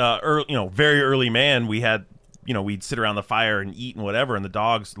 because, very early man, we had, we'd sit around the fire and eat and whatever, and the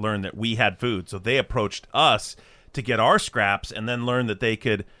dogs learned that we had food. So they approached us to get our scraps and then learned that they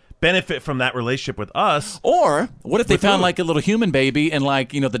could benefit from that relationship with us. Or what if they found food. like a little human baby and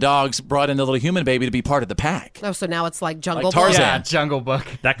the dogs brought in the little human baby to be part of the pack? oh, so now it's like Jungle Like Tarzan. Book. Yeah, Jungle Book.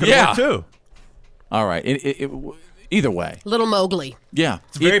 That could work too. All right. Either way. Little Mowgli. Yeah.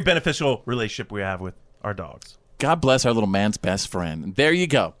 It's a very beneficial relationship we have with our dogs. God bless our little man's best friend. There you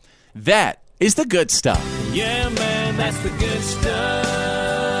go. That is the good stuff. Yeah, man, that's the good stuff.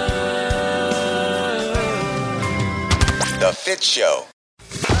 The Fitz Show.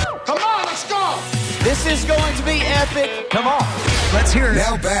 Come on, let's go. This is going to be epic. Come on. Let's hear it.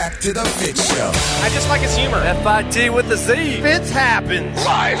 Now back to the Fitz Show. I just like his humor. F-I-T with the Z. Fitz happens.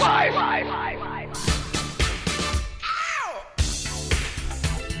 Live.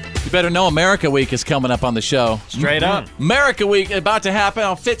 You better know America Week is coming up on the show. Straight up. America Week about to happen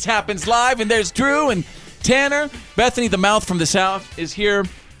on Fitz Happens Live. And there's Drew and Tanner. Bethany, the mouth from the South, is here.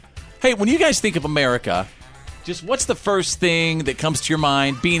 Hey, when you guys think of America, just what's the first thing that comes to your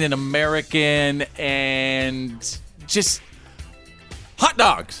mind being an American and just hot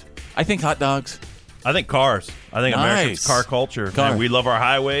dogs? I think hot dogs. I think cars. I think America's car culture. Car. Man, we love our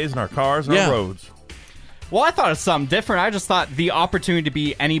highways and our cars and our roads. Well, I thought of something different. I just thought the opportunity to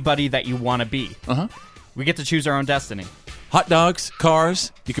be anybody that you want to be. Uh-huh. We get to choose our own destiny. Hot dogs,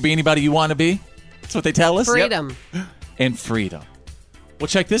 cars. You could be anybody you want to be. That's what they tell us. Freedom. And freedom. Well,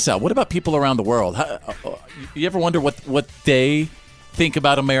 check this out. What about people around the world? You ever wonder what they think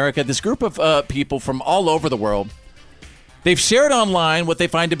about America? This group of people from all over the world, they've shared online what they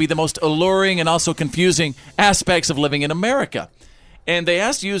find to be the most alluring and also confusing aspects of living in America. And they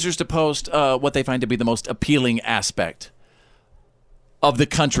asked users to post what they find to be the most appealing aspect. of the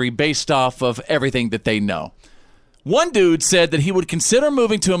country based off of everything that they know. One dude said that he would consider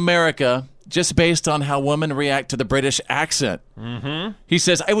moving to America just based on how women react to the British accent. Mm-hmm. He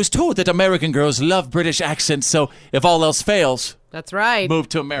says, I was told that American girls love British accents, so if all else fails, that's right, move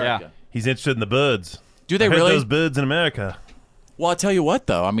to America. Yeah. He's interested in the birds. Do they I heard really? those birds in America. Well, I'll tell you what,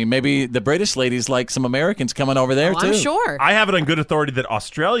 though. I mean, maybe the British ladies like some Americans coming over there, too. I'm sure. I have it on good authority that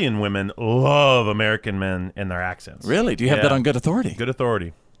Australian women love American men and their accents. Really? Do you have that on good authority? Good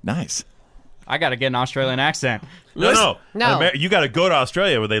authority. Nice. I got to get an Australian accent. No. You got to go to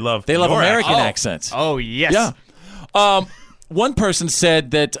Australia where they love American accents. Oh, yes. Yeah. One person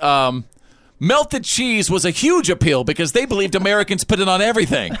said that melted cheese was a huge appeal because they believed Americans put it on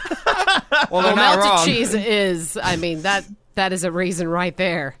everything. Well, melted cheese is, I mean, that is a reason right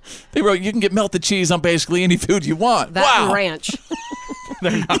there. They wrote, you can get melted cheese on basically any food you want. That and ranch.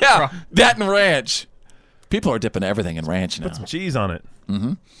 That and ranch. People are dipping everything in ranch now. Put some cheese on it.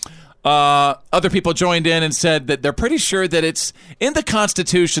 Mm-hmm. Other people joined in and said that they're pretty sure that it's in the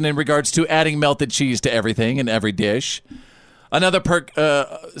Constitution in regards to adding melted cheese to everything in every dish. Another perk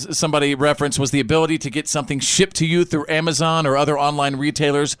somebody referenced was the ability to get something shipped to you through Amazon or other online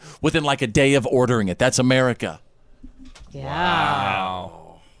retailers within like a day of ordering it. That's America. Yeah.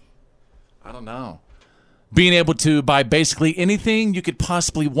 Wow. I don't know. Being able to buy basically anything you could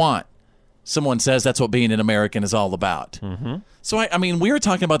possibly want. Someone says that's what being an American is all about. Mm-hmm. So, I mean, we were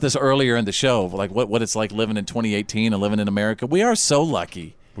talking about this earlier in the show, like what it's like living in 2018 and living in America. We are so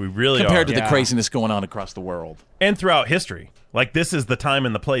lucky. We really compared are. to the craziness going on across the world. And throughout history. Like, this is the time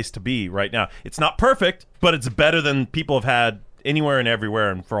and the place to be right now. It's not perfect, but it's better than people have had anywhere and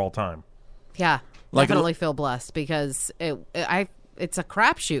everywhere and for all time. Yeah, Like- definitely feel blessed because it's a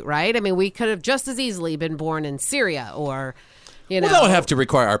crapshoot, right? I mean, we could have just as easily been born in Syria or, Well, that would have to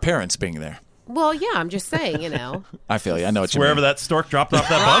require our parents being there. Well, yeah, I'm just saying, I feel you. I know what It's you wherever mean. that stork dropped off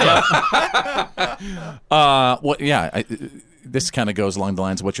that bunny. Well, yeah, this kind of goes along the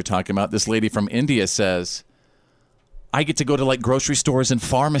lines of what you're talking about. This lady from India says, I get to go to like grocery stores and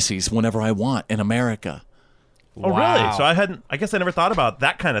pharmacies whenever I want in America. Oh, really? So I guess I never thought about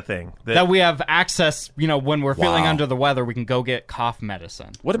that kind of thing. That we have access, when we're feeling under the weather, we can go get cough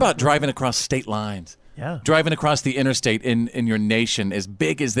medicine. What about driving across state lines? Yeah. Driving across the interstate in your nation as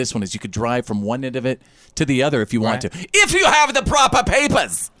big as this one is. You could drive from one end of it to the other if you want to. If you have the proper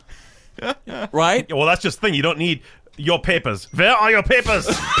papers. Right? Well, that's just the thing. You don't need your papers. Where are your papers?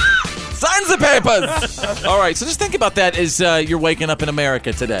 Sign the papers. All right, so just think about that as you're waking up in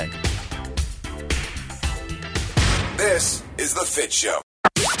America today. This is the Fitz Show.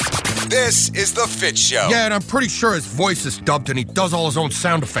 This is the Fitz Show. Yeah, and I'm pretty sure his voice is dubbed and he does all his own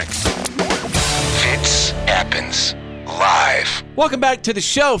sound effects. Fitz happens live. Welcome back to the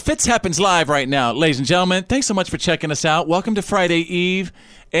show. Fitz happens live right now. Ladies and gentlemen, thanks so much for checking us out. Welcome to Friday Eve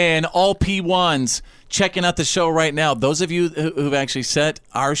and all P1s checking out the show right now. Those of you who've actually set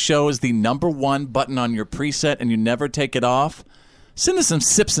our show as the #1 button on your preset and you never take it off, send us some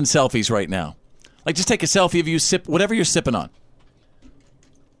sips and selfies right now. Like, just take a selfie of you sip whatever you're sipping on.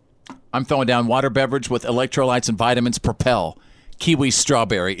 I'm throwing down water beverage with electrolytes and vitamins. Propel. Kiwi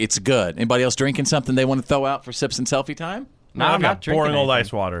strawberry. It's good. Anybody else drinking something they want to throw out for sips and selfie time? No, I'm not drinking boring old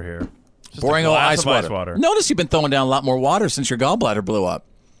ice water here. Just Boring a old glass ice of water. Notice you've been throwing down a lot more water since your gallbladder blew up.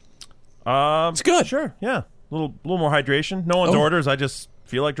 It's good. Sure, yeah. A little more hydration. No one's orders. I just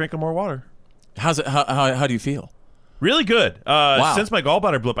feel like drinking more water. How's it? How do you feel? Really good. Wow. Since my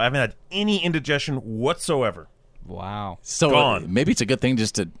gallbladder blew up, I haven't had any indigestion whatsoever. Wow. So Gone. Maybe it's a good thing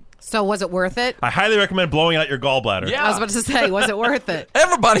just to... So was it worth it? I highly recommend blowing out your gallbladder. Yeah. I was about to say, was it worth it?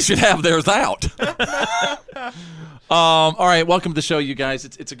 Everybody should have theirs out. All right, welcome to the show, you guys.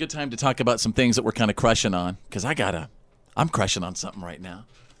 It's a good time to talk about some things that we're kind of crushing on, because I'm crushing on something right now.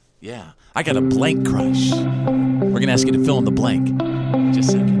 Yeah, I got a blank crush. We're going to ask you to fill in the blank. Just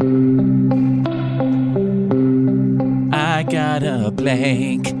a second. I got a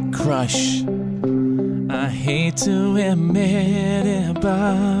blank crush. I hate to admit it,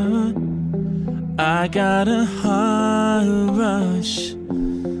 but I got a heart rush.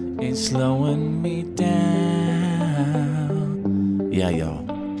 It's slowing me down. Yeah, yo.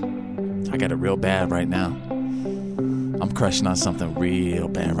 I got it real bad right now. I'm crushing on something real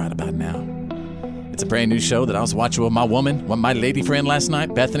bad right about now. It's a brand new show that I was watching with my lady friend last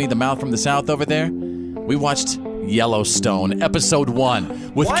night, Bethany, the mouth from the south over there. We watched Yellowstone, episode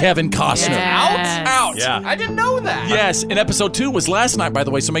 1 with Kevin Costner. Yes. Out. Yeah. I didn't know that. Yes, and episode 2 was last night, by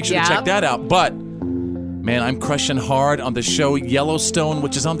the way, so make sure to check that out. But, man, I'm crushing hard on the show Yellowstone,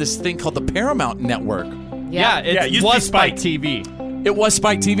 which is on this thing called the Paramount Network. Yeah, it was Spike TV. It was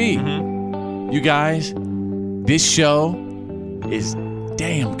Spike TV. Mm-hmm. You guys, this show is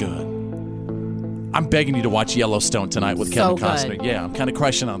damn good. I'm begging you to watch Yellowstone tonight with So Kevin Costner. good. Yeah, I'm kind of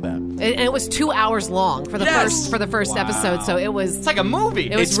crushing on that. And it was 2 hours long for the first episode, so it was. It's like a movie.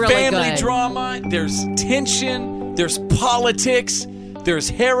 It was It's really family good. drama. There's tension. There's politics. There's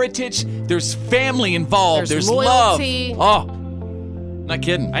heritage. There's family involved. There's There's loyalty. love. Oh, not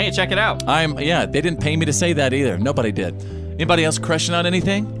kidding. I need to check it out. They didn't pay me to say that either. Nobody did. Anybody else crushing on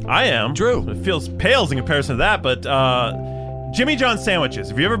anything? I am. Drew. It feels pales in comparison to that, but Jimmy John's sandwiches.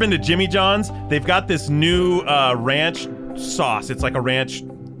 Have you ever been to Jimmy John's? They've got this new ranch sauce. It's like a ranch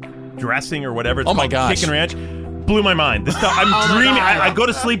dressing or whatever. It's Oh my called gosh. Chicken Ranch. Blew my mind. This stuff, I'm dreaming. I go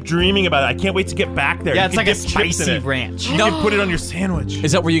to sleep dreaming about it. I can't wait to get back there. Yeah, You it's can like a dip chips in spicy it. ranch. You can put it on your sandwich.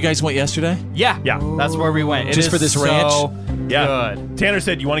 Is that where you guys went yesterday? Yeah, that's where we went. It Just is for this so ranch? Yeah. good. Tanner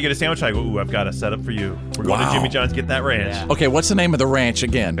said, "You want to get a sandwich?" I go, "Ooh, I've got a setup for you. We're going Wow. to Jimmy John's. Get that ranch." Yeah. Okay, what's the name of the ranch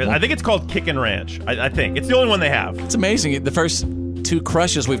again? I think it's called Kickin' Ranch. I think it's the only one they have. It's amazing. The first two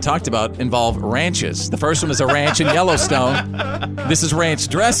crushes we've talked about involve ranches. The first one is a ranch in Yellowstone. This is ranch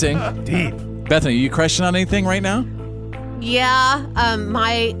dressing. Deep. Bethany, are you crushing on anything right now? Yeah,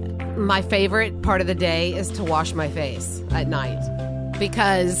 my favorite part of the day is to wash my face at night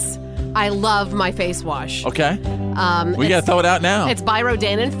because I love my face wash. Okay. We got to It's- throw it out now. It's by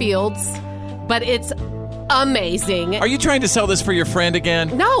Rodan and Fields, but it's amazing. Are you trying to sell this for your friend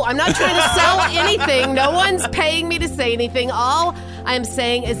again? No, I'm not trying to sell anything. No one's paying me to say anything. All I'm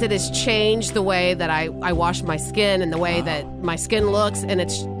saying is it has changed the way that I wash my skin and the way that my skin looks, and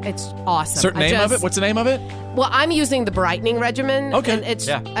it's awesome. Certain name of it? What's the name of it? Well, I'm using the brightening regimen. Okay. And it's.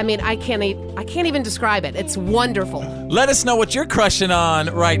 Yeah. I mean, I can't even describe it. It's wonderful. Let us know what you're crushing on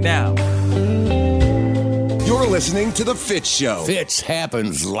right now. You're listening to The Fitz Show. Fitz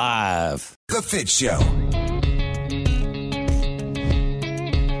happens live. The Fitz Show.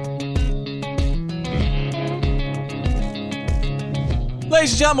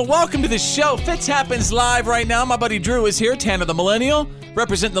 Ladies and gentlemen, welcome to the show. Fitz happens live right now. My buddy Drew is here. Tanner the Millennial.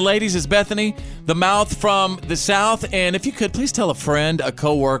 Representing the ladies is Bethany, the mouth from the South. And if you could, please tell a friend, a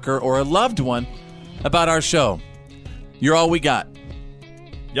coworker, or a loved one about our show. You're all we got.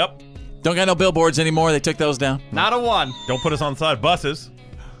 Yep. Don't got no billboards anymore. They took those down. Not a one. Don't put us on the side of buses.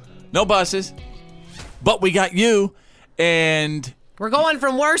 No buses. But we got you. And We're going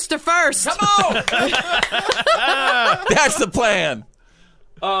from worst to first. come on! That's the plan.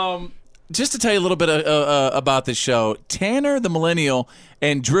 Just to tell you a little bit about the show, Tanner the Millennial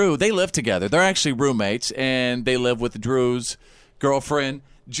and Drew, they live together. They're actually roommates, and they live with Drew's girlfriend,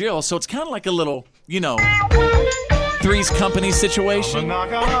 Jill. So it's kind of like a little, Three's Company situation.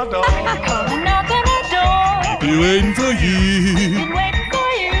 Knock on our door. Knock on our door. Be waiting for you. Been waiting for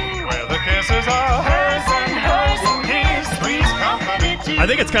you. Where the kisses are hers and his. Three's Company too. I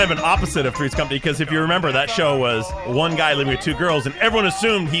think it's kind of an opposite of Three's Company, because if you remember, that show was one guy living with two girls, and everyone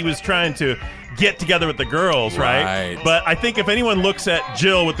assumed he was trying to get together with the girls, right? But I think if anyone looks at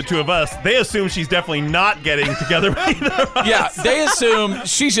Jill with the two of us, they assume she's definitely not getting together with either of us. Yeah, they assume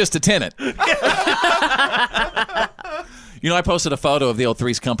she's just a tenant. I posted a photo of the old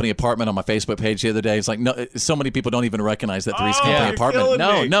Three's Company apartment on my Facebook page the other day. It's like, no, so many people don't even recognize that Three's Company you're apartment.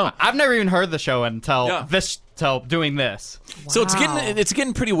 killing me. No. I've never even heard the show until doing this. So it's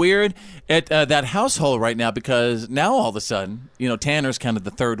getting pretty weird at that household right now, because now all of a sudden, Tanner's kind of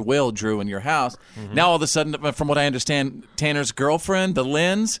the third wheel, Drew, in your house. Mm-hmm. Now all of a sudden, from what I understand, Tanner's girlfriend, the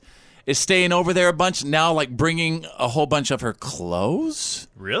Lynn's, is staying over there a bunch now, like bringing a whole bunch of her clothes.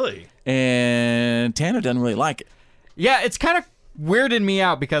 Really? And Tanner doesn't really like it. Yeah, it's kind of weirded me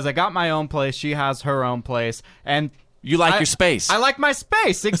out because I got my own place. She has her own place. And you like your space. I like my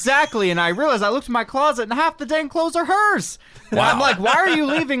space, exactly. And I realized I looked in my closet and half the dang clothes are hers. And I'm like, why are you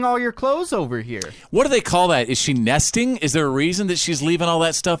leaving all your clothes over here? What do they call that? Is she nesting? Is there a reason that she's leaving all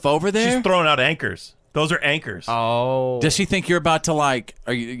that stuff over there? She's throwing out anchors. Those are anchors. Oh. Does she think you're about to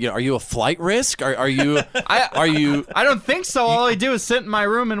are you a flight risk? Are you I don't think so. All I do is sit in my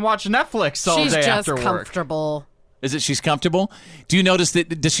room and watch Netflix all She's day just after work. comfortable. Is it she's comfortable? Do you notice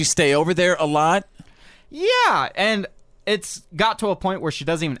that? Does she stay over there a lot? Yeah, and it's got to a point where she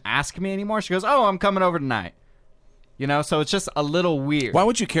doesn't even ask me anymore. She goes, "Oh, I'm coming over tonight." So it's just a little weird. Why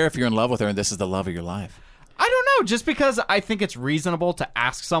would you care if you're in love with her and this is the love of your life? I don't know, just because I think it's reasonable to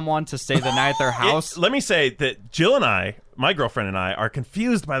ask someone to stay the night at their house. Let me say that Jill and I, my girlfriend and I, are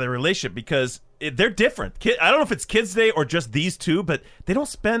confused by their relationship because they're different. I don't know if it's kids' day or just these two, but they don't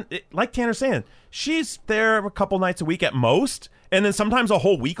spend, like Tanner's saying, she's there a couple nights a week at most, And then sometimes a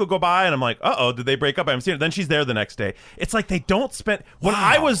whole week will go by, and I'm like, uh-oh, did they break up? I haven't seen her. Then she's there the next day. It's like they don't spend... When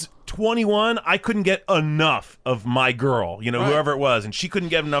I was 21, I couldn't get enough of my girl, whoever it was, and she couldn't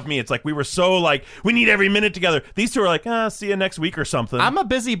get enough of me. It's like we were so like, we need every minute together. These two are like, see you next week or something. I'm a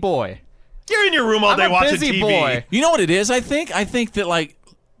busy boy. You're in your room all day watching busy TV. Boy. You know what it is, I think? I think that, like,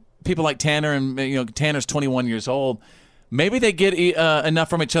 people like Tanner and, Tanner's 21 years old, maybe they get enough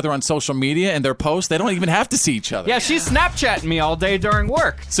from each other on social media and their posts. They don't even have to see each other. Yeah, she's Snapchatting me all day during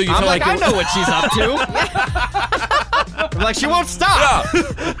work. So you I'm feel like, like I know what she's up to. I'm like, she won't stop.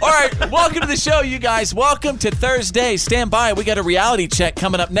 Yeah. All right, welcome to the show, you guys. Welcome to Thursday. Stand by. We got a reality check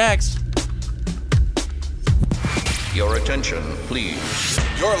coming up next. Your attention, please.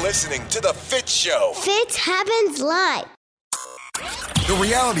 You're listening to The Fitz Show. Fitz happens live. The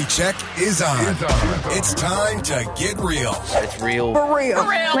reality check is on. It's time to get real. It's real. For real.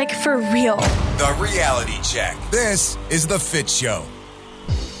 Like for real. The reality check. This is The Fitz Show.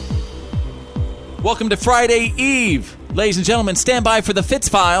 Welcome to Friday Eve. Ladies and gentlemen, stand by for the Fitz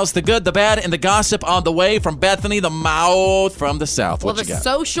Files, the good, the bad, and the gossip on the way from Bethany, the mouth from the south. Well, What the you got?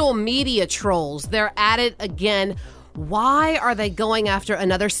 social media trolls, they're at it again. Why are they going after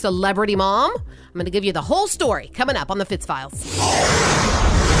another celebrity mom? I'm going to give you the whole story coming up on the Fitz Files.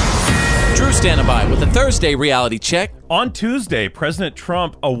 Drew standing by with a Thursday reality check. On Tuesday, President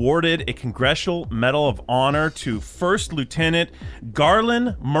Trump awarded a Congressional Medal of Honor to First Lieutenant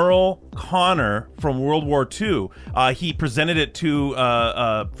Garland Merle Connor from World War II. He presented it to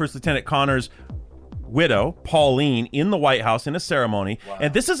First Lieutenant Connor's widow, Pauline, in the White House in a ceremony. Wow.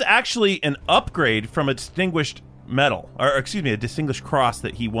 And this is actually an upgrade from a distinguished medal, or excuse me, a distinguished cross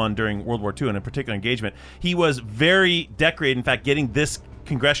that he won during World War II in a particular engagement. He was very decorated. In fact, getting this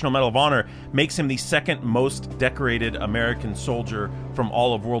Congressional Medal of Honor makes him the second most decorated American soldier from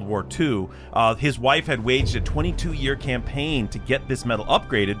all of World War II. His wife had waged a 22-year campaign to get this medal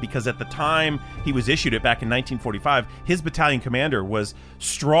upgraded because at the time he was issued it back in 1945, his battalion commander was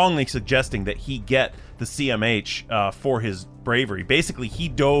strongly suggesting that he get the CMH for his bravery. Basically, he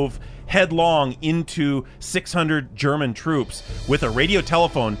dove headlong into 600 German troops with a radio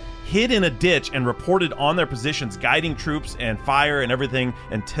telephone, hid in a ditch, and reported on their positions, guiding troops and fire and everything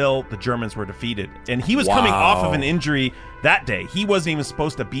until the Germans were defeated. And he was coming off of an injury that day. He wasn't even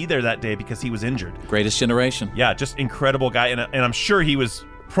supposed to be there that day because he was injured. Greatest generation. Yeah, just incredible guy. And I'm sure he was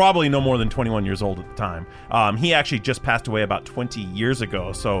probably no more than 21 years old at the time. He actually just passed away about 20 years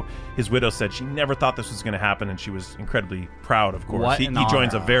ago. So his widow said she never thought this was going to happen, and she was incredibly proud, of course. He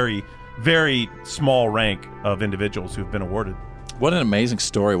joins a very, very small rank of individuals who've been awarded. What an amazing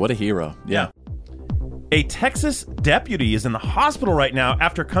story. What a hero. Yeah. A Texas deputy is in the hospital right now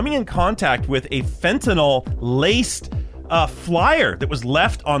after coming in contact with a fentanyl-laced flyer that was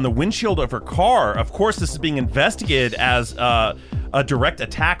left on the windshield of her car. Of course, this is being investigated as a direct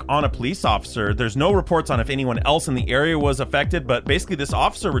attack on a police officer. There's no reports on if anyone else in the area was affected, but basically this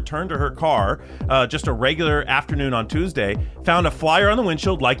officer returned to her car just a regular afternoon on Tuesday, found a flyer on the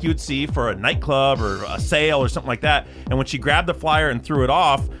windshield like you would see for a nightclub or a sale or something like that, and when she grabbed the flyer and threw it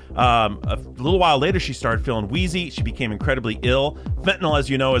off, a little while later she started feeling wheezy. She became incredibly ill. Fentanyl, as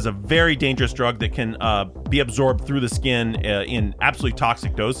you know, is a very dangerous drug that can be absorbed through the skin in absolutely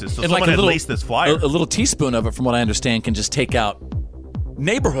toxic doses. So and someone like had laced this flyer. A little teaspoon of it, from what I understand, can just take out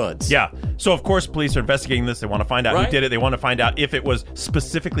neighborhoods. Yeah. So, of course, police are investigating this. They want to find out who did it. They want to find out if it was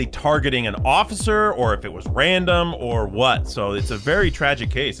specifically targeting an officer or if it was random or what. So it's a very tragic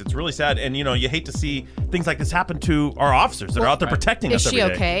case. It's really sad. And, you hate to see things like this happen to our officers that are out there protecting us every day.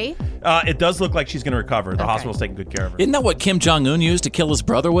 Is she okay? It does look like she's going to recover. The hospital's taking good care of her. Isn't that what Kim Jong-un used to kill his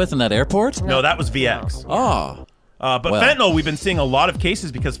brother with in that airport? No, that was VX. Oh. But fentanyl, we've been seeing a lot of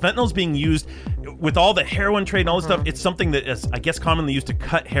cases because fentanyl is being used with all the heroin trade and all this stuff. It's something that is, I guess, commonly used to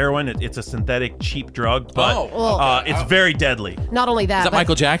cut heroin. It's a synthetic, cheap drug, but it's very deadly. Not only that. Is that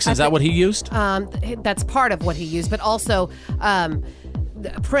Michael Jackson? Is that what he used? That's part of what he used, but also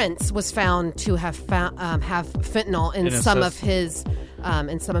Prince was found to have fentanyl in some of his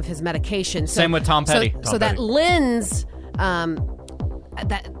medications. Same with Tom Petty. So that lens,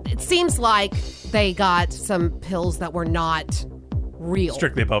 that it seems like they got some pills that were not real.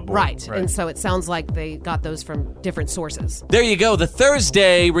 Strictly above board. Right. And so it sounds like they got those from different sources. There you go. The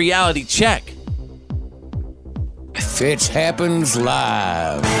Thursday reality check. Fitz happens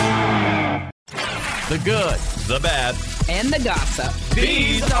live. The good, the bad, and the gossip.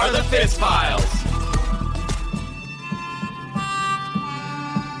 These are the Fitz Files.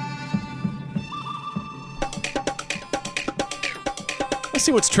 Let's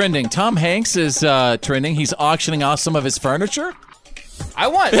see what's trending. Tom Hanks is trending. He's auctioning off some of his furniture. I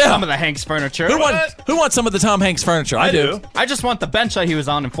want some of the Hanks furniture. Who wants some of the Tom Hanks furniture? I do. I just want the bench that he was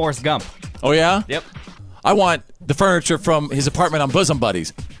on in Forrest Gump. Oh, yeah? Yep. I want the furniture from his apartment on Bosom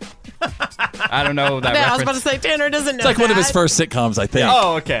Buddies. I don't know that reference. I was about to say, Tanner doesn't know It's like one of his first sitcoms, I think.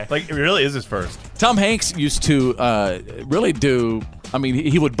 Oh, okay. Like, it really is his first. Tom Hanks used to really do, I mean,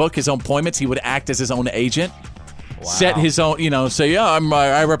 he would book his own appointments. He would act as his own agent. Wow. Set his own, say, yeah,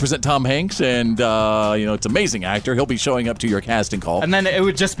 I represent Tom Hanks, and, it's an amazing actor. He'll be showing up to your casting call. And then it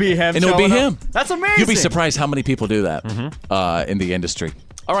would just be him. And it would be him. That's amazing. You'll be surprised how many people do that in the industry.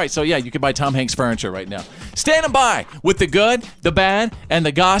 All right, so yeah, you can buy Tom Hanks furniture right now. Standing by with the good, the bad, and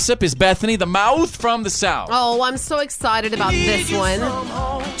the gossip is Bethany, the mouth from the South. Oh, I'm so excited about this one.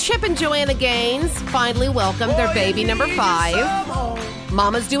 Chip and Joanna Gaines finally welcomed their baby number 5.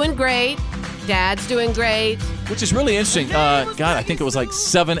 Mama's doing great. Dad's doing great. Which is really interesting. God, I think it was like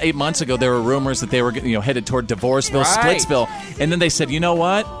 7-8 months ago, there were rumors that they were headed toward Divorceville, Splitsville. And then they said, you know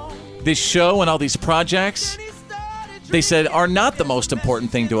what? This show and all these projects, they said, are not the most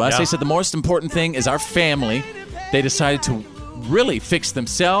important thing to us. Yeah. They said the most important thing is our family. They decided to really fix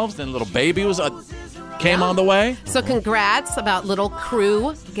themselves. Then little baby came on the way. So congrats about little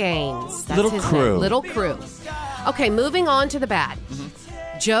Crew Gaines. That's Little his Crew. name. Little Crew. Okay, moving on to the bad.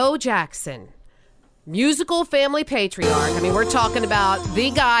 Joe Jackson, musical family patriarch. I mean, we're talking about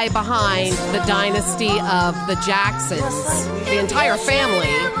the guy behind the dynasty of the Jacksons. The entire family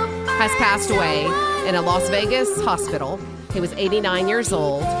has passed away in a Las Vegas hospital. He was 89 years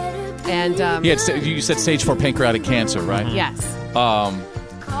old. And you said stage 4 pancreatic cancer, right? Yes.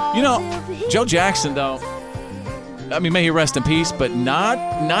 Joe Jackson, though, I mean, may he rest in peace, but not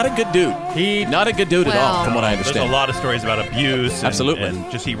a good dude. Not a good dude at all, from what I understand. There's a lot of stories about abuse. Absolutely.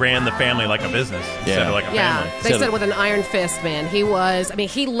 And just he ran the family like a business instead of like a Yeah, family. they said with an iron fist, man. He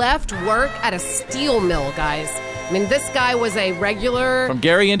left work at a steel mill, guys. I mean, this guy was a regular... From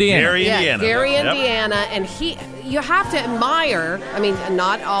Gary, Indiana. Gary, Indiana. And you have to admire, I mean,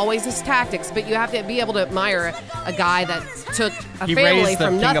 not always his tactics, but you have to be able to admire a guy that took a family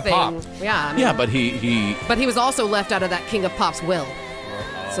from nothing. Yeah, I mean, yeah, but he... But he was also left out of that King of Pop's will.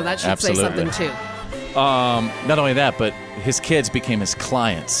 So that should say something, too. Not only that, but his kids became his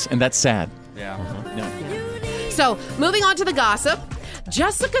clients, and that's sad. Yeah. So, moving on to the gossip.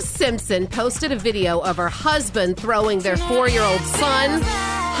 Jessica Simpson posted a video of her husband throwing their 4-year-old son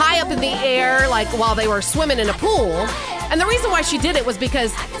high up in the air, like while they were swimming in a pool. And the reason why she did it was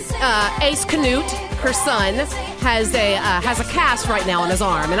because Ace Canute, her son, has a cast right now on his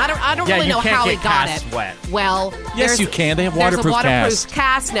arm, and I don't really know how he got it. Wet. Well, yes, you can. They have waterproof There's a waterproof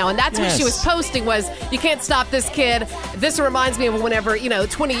cast now, and that's what she was Yes. posting was, you can't stop this kid. This reminds me of whenever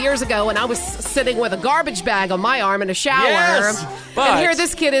 20 years ago when I was sitting with a garbage bag on my arm in a shower, Yes, but- and here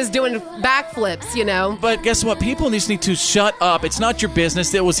this kid is doing backflips. But guess what? People just need to shut up. It's not your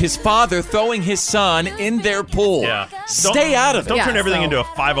business. It was his father throwing his son in their pool. Yeah. Stay out of it. Don't turn everything into a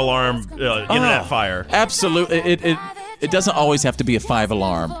 5-alarm internet fire. Absolutely. It doesn't always have to be a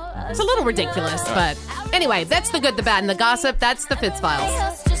 5-alarm. It's a little ridiculous, but anyway, that's the good, the bad, and the gossip. That's the Fitz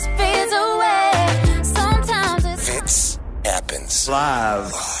Files. Fitz happens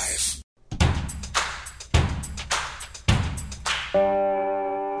live.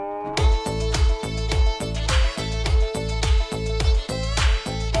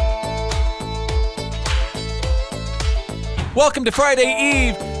 Welcome to Friday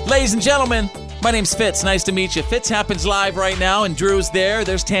Eve, ladies and gentlemen. My name's Fitz. Nice to meet you. Fitz happens live right now, and Drew's there.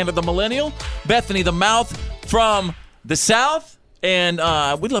 There's Tanner the Millennial, Bethany the Mouth from the South, and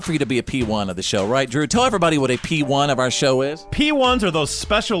we'd love for you to be a P1 of the show, right, Drew? Tell everybody what a P1 of our show is. P1s are those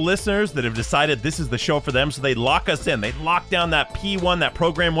special listeners that have decided this is the show for them, so they lock us in. They lock down that P1, that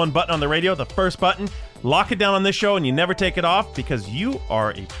program 1 button on the radio, the first button. Lock it down on this show, and you never take it off because you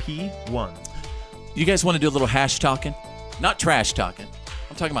are a P1. You guys want to do a little hash talking? Not trash talking.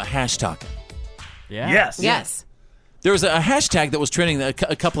 I'm talking about hash talking. Yeah. Yes. There was a hashtag that was trending a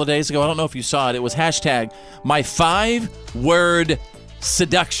couple of days ago. I don't know if you saw it. It was hashtag my 5-word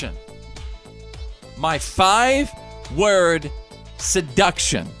seduction. My 5-word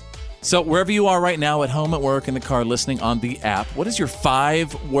seduction. So wherever you are right now, at home, at work, in the car, listening on the app, what is your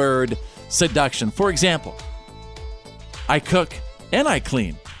 5-word seduction? For example, I cook and I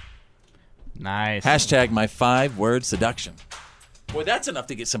clean. Nice. Hashtag my 5-word seduction. Boy, that's enough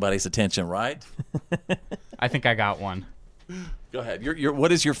to get somebody's attention, right? I think I got one. Go ahead.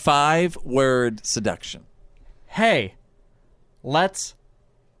 What is your 5-word seduction? Hey, let's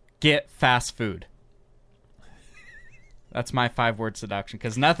get fast food. That's my 5-word seduction,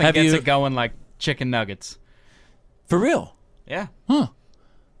 because nothing gets it going like chicken nuggets. For real? Yeah. Huh.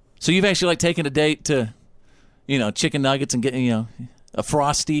 So you've actually taken a date to, chicken nuggets and getting, a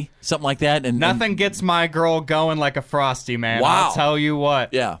Frosty, something like that. And Nothing gets my girl going like a Frosty, man. Wow. I'll tell you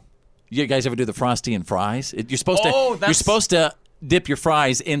what. Yeah. You guys ever do the Frosty and fries? You're supposed to dip your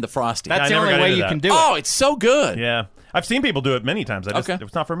fries in the Frosty. That's the only way you can do it. Oh, it's so good. Yeah. I've seen people do it many times.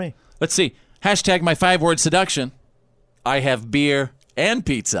 It's not for me. Let's see. Hashtag my 5-word seduction. I have beer and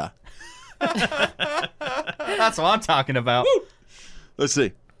pizza. That's what I'm talking about. Woo. Let's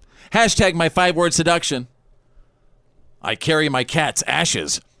see. Hashtag my 5-word seduction. I carry my cat's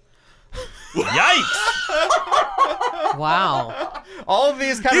ashes. Yikes! Wow. All of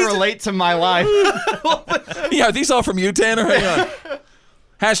these kind of relate to my life. Yeah, are these all from you, Tanner? Hang on.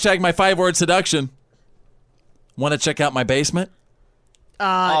 Hashtag my 5-word seduction. Want to check out my basement? No,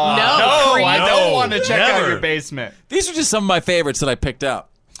 I don't want to check out your basement. These are just some of my favorites that I picked out.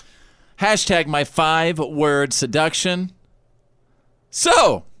 Hashtag my 5-word seduction.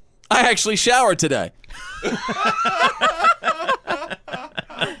 So, I actually showered today.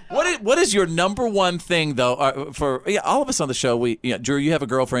 What is your number one thing, though, for all of us on the show? Drew, you have a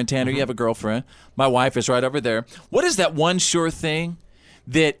girlfriend. Tanner, you have a girlfriend. My wife is right over there. What is that one sure thing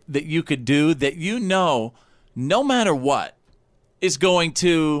that you could do that no matter what, is going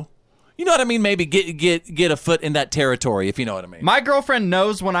to, you know what I mean, maybe get a foot in that territory, if you know what I mean. My girlfriend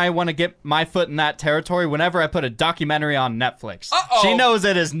knows when I want to get my foot in that territory whenever I put a documentary on Netflix. Uh-oh. She knows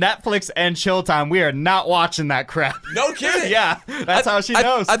it is Netflix and Showtime. We are not watching that crap. No kidding. Yeah, that's how she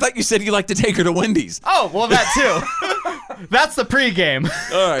knows. I thought you said you like to take her to Wendy's. Oh, well, that too. That's the pregame.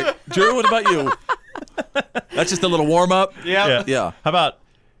 All right. Drew, what about you? That's just a little warm-up? Yeah. How about,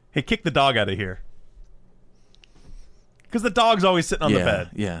 hey, kick the dog out of here? Because the dog's always sitting on the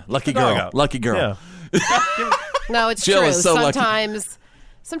bed. Yeah, lucky girl. Lucky girl. Yeah. No, it's Jill true. is so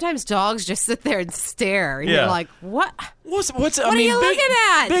Sometimes dogs just sit there and stare. And Yeah. you're like, what? What are you looking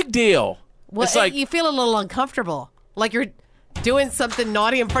at? Big deal. Well, It's like, you feel a little uncomfortable. Like you're doing something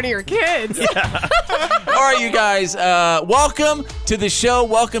naughty in front of your kids. all right, you guys, welcome to the show.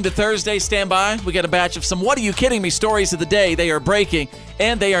 Welcome to Thursday. Stand by. We got a batch of some What Are You Kidding Me stories of the day. They are breaking,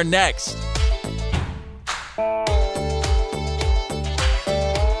 and they are next.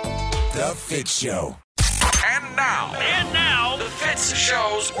 The Fitz Show. And now, the Fitz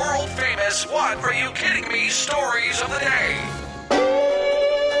Show's world-famous What Are You Kidding Me stories of the day.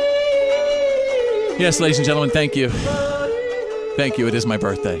 Yes, ladies and gentlemen, thank you. Thank you. It is my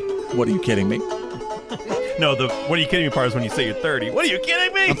birthday. What are you kidding me? No, the what are you kidding me part is when you say you're 30. What are you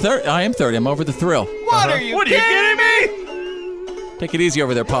kidding me? I am 30. I'm over the thrill. What are you kidding me? Take it easy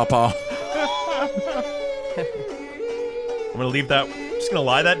over there, Pawpaw. I'm going to leave that. I'm just going to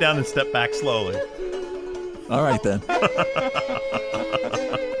lie that down and step back slowly. All right, then.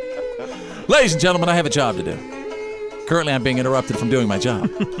 Ladies and gentlemen, I have a job to do. Currently, I'm being interrupted from doing my job.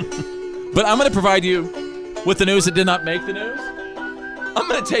 But I'm going to provide you with the news that did not make the news. I'm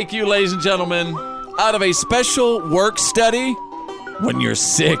going to take you, ladies and gentlemen, out of a special work study. When you're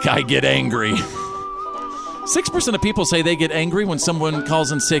sick, I get angry. 6% of people say they get angry when someone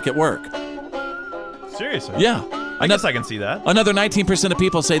calls in sick at work. Seriously? Yeah. I guess I can see that. Another 19% of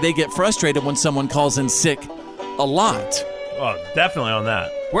people say they get frustrated when someone calls in sick a lot. Oh, definitely on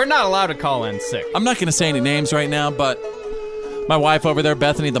that. We're not allowed to call in sick. I'm not going to say any names right now, but my wife over there,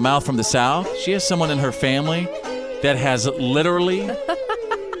 Bethany the Mouth from the South, she has someone in her family that has literally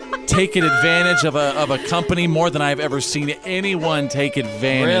taken advantage of a company more than I've ever seen anyone take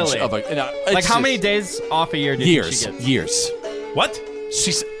advantage of. Like how many days off a year did she get? Years. What?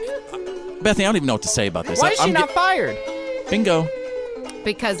 She's Bethany, I don't even know what to say about this. Why is she not fired? Bingo.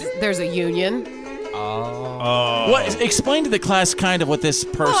 Because there's a union. Oh. What? Explain to the class kind of what this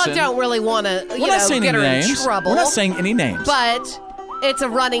person. Well, I don't really want to any get her in names. trouble. We're not saying any names. But it's a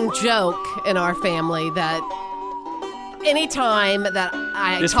running joke in our family that anytime that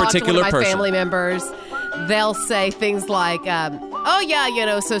I This talk to one particular of my person. family members, they'll say things like, oh,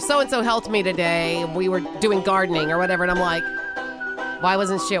 yeah, so-and-so helped me today. We were doing gardening or whatever. And I'm like, why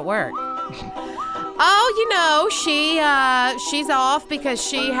wasn't she at work? Oh, she's off because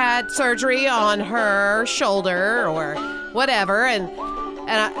she had surgery on her shoulder or whatever. And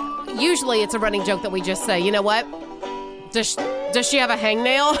usually it's a running joke that we just say, you know what? Does she have a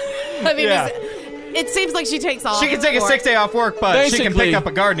hangnail? I mean, it seems like she takes off. She can take a 6 day off work, but she can pick up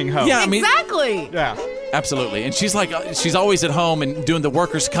a gardening hoe. Yeah, I mean, exactly. Yeah. Absolutely. And she's always at home and doing the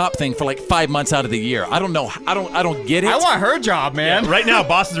workers' comp thing for like 5 months out of the year. I don't know. I don't get it. I want her job, man. Yeah, right now,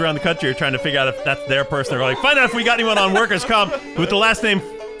 bosses around the country are trying to figure out if that's their person. They're like, find out if we got anyone on workers' comp with the last name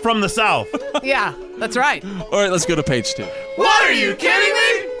from the South. Yeah, that's right. All right, let's go to page 2. What are you kidding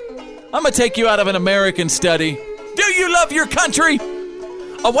me? I'm going to take you out of an American study. Do you love your country?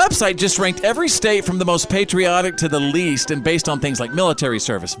 A website just ranked every state from the most patriotic to the least, and based on things like military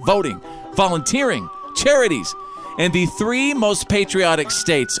service, voting, volunteering, charities. And the 3 most patriotic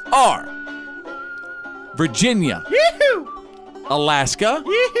states are Virginia, Alaska,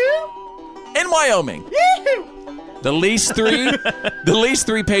 and Wyoming. The least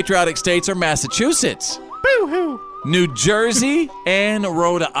 3 patriotic states are Massachusetts, New Jersey, and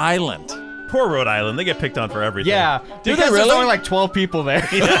Rhode Island. Poor Rhode Island. They get picked on for everything. Yeah. Do Because they really? there's only like 12 people there.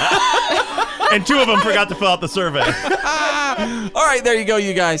 And 2 of them forgot to fill out the survey. All right, there you go,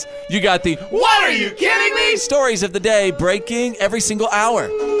 you guys. You got the What Are You Kidding Me? Stories of the day breaking every single hour.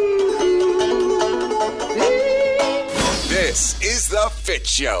 This is the Fitz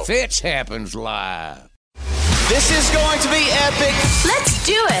Show. Fitz happens live. This is going to be epic. Let's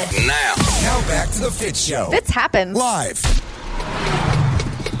do it. Now back to the Fitz Show. Fitz happens. Live.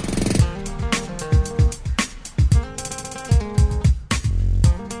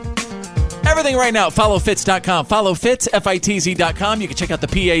 Everything right now. Follow Fitz.com. Follow Fitz, FITZ.com. You can check out the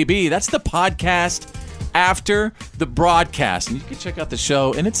PAB. That's the podcast after the broadcast. And you can check out the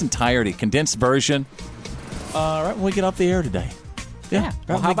show in its entirety, condensed version, right when we get off the air today. Yeah.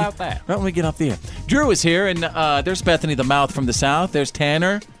 Well, how about that? Right when we get off the air. Drew is here, and there's Bethany the Mouth from the South. There's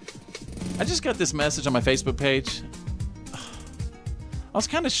Tanner. I just got this message on my Facebook page. I was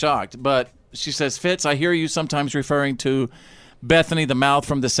kind of shocked, but she says, Fitz, I hear you sometimes referring to Bethany the Mouth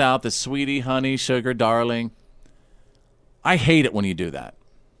from the South as sweetie, honey, sugar, darling. I hate it when you do that.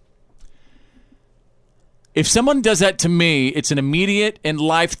 If someone does that to me, it's an immediate and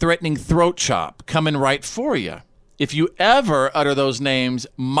life-threatening throat chop coming right for you. If you ever utter those names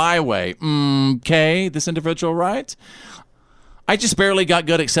my way, okay, this individual writes, I just barely got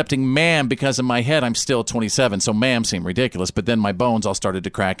good accepting ma'am because in my head I'm still 27, so ma'am seemed ridiculous, but then my bones all started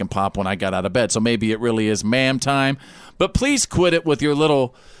to crack and pop when I got out of bed, so maybe it really is ma'am time. But please quit it with your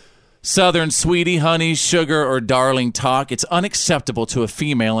little southern sweetie, honey, sugar, or darling talk. It's unacceptable to a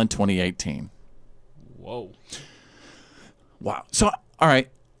female in 2018. Whoa. Wow. So, all right.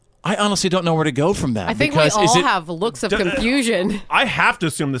 I honestly don't know where to go from that. I think we all have looks of confusion. I have to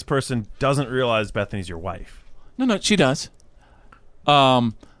assume this person doesn't realize Bethany's your wife. No, she does.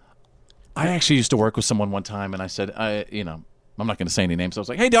 I actually used to work with someone one time, and I said, I'm not going to say any names. So I was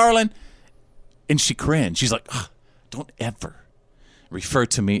like, hey, darling. And she cringed. She's like, don't ever refer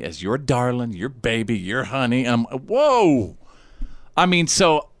to me as your darling, your baby, your honey. And I'm, whoa. I mean,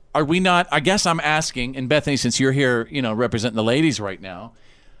 so are we not, I guess I'm asking, and Bethany, since you're here, representing the ladies right now,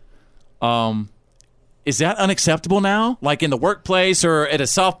 is that unacceptable now? Like in the workplace or at a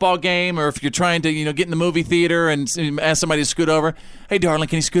softball game, or if you're trying to, get in the movie theater and ask somebody to scoot over, hey, darling,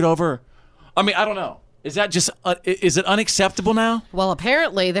 can you scoot over? I mean, I don't know. Is that just, is it unacceptable now? Well,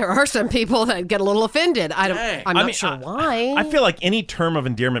 apparently there are some people that get a little offended. I'm not sure why. I feel like any term of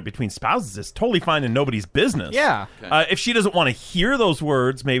endearment between spouses is totally fine and nobody's business. Yeah. Okay. If she doesn't want to hear those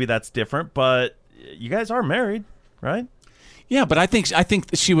words, maybe that's different, but you guys are married, right? Yeah, but I think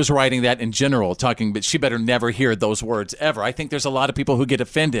she was writing that in general, but she better never hear those words ever. I think there's a lot of people who get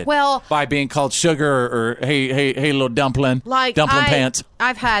offended by being called sugar or hey little dumpling, dumpling pants.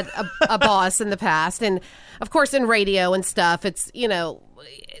 I've had a boss in the past, and of course in radio and stuff, it's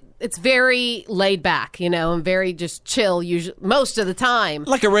it's very laid back, and very just chill usually most of the time.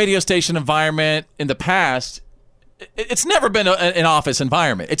 Like a radio station environment in the past, it's never been an office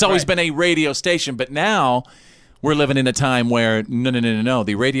environment. It's always been a radio station, but now we're living in a time where, no.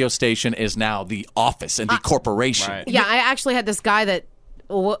 The radio station is now the office and the corporation. Right. Yeah, I actually had this guy that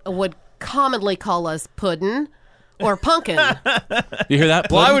would commonly call us puddin' or pumpkin. You hear that,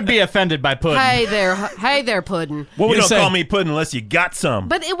 puddin'? Well, I would be offended by puddin'. Hey there, puddin'. Well, you don't call me puddin' unless you got some.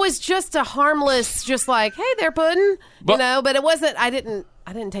 But it was just a harmless, just like, hey there, puddin'. But it wasn't, I didn't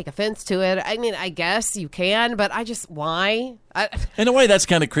take offense to it. I mean, I guess you can, but why? In a way, that's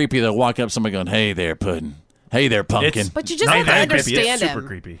kind of creepy to walk up to somebody going, hey there, puddin'. Hey there, pumpkin. But you just have to understand him. Super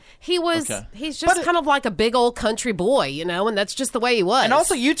creepy. He's just kind of like a big old country boy, and that's just the way he was. And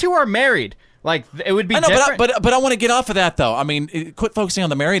also, you two are married. Like, it would be different. But I want to get off of that, though. I mean, quit focusing on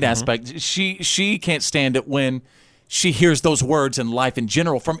the married aspect. She can't stand it when she hears those words in life in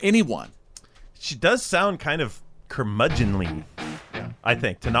general from anyone. She does sound kind of curmudgeonly, I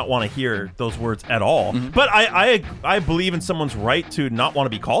think, to not want to hear those words at all. Mm-hmm. But I believe in someone's right to not want to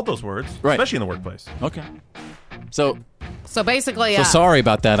be called those words, especially in the workplace. Okay. So basically, so sorry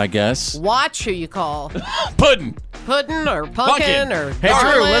about that, I guess. Watch who you call. Puddin' or pumpkin or hey,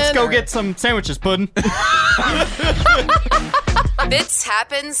 Drew, let's go get some sandwiches, Puddin'. Fitz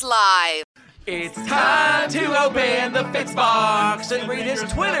happens live. It's time to open the Fitz box and read his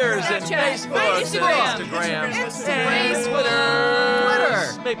Twitters and Facebooks and Instagrams and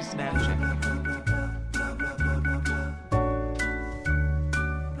Twitter. Maybe Snapchat.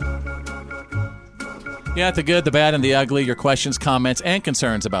 Yeah, the good, the bad, and the ugly, your questions, comments, and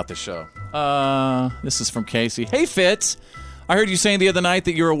concerns about the show. This is from Casey. Hey, Fitz. I heard you saying the other night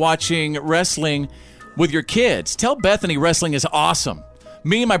that you were watching wrestling with your kids. Tell Bethany wrestling is awesome.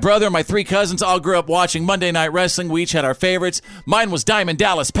 Me, my brother, and my 3 cousins all grew up watching Monday Night Wrestling. We each had our favorites. Mine was Diamond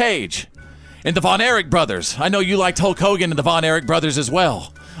Dallas Page and the Von Erich brothers. I know you liked Hulk Hogan and the Von Erich brothers as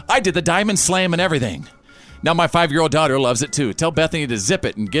well. I did the Diamond Slam and everything. Now my 5-year-old daughter loves it too. Tell Bethany to zip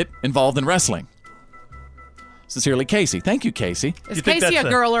it and get involved in wrestling. Sincerely, Casey. Thank you, Casey. Is Casey a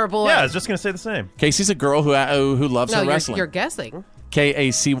girl or a boy? Yeah, I was just going to say the same. Casey's a girl who loves her No, wrestling. you're guessing.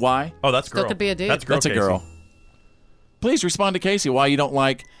 K-A-C-Y. Oh, that's girl. Still could be a dude. That's a girl. Please respond to Casey why you don't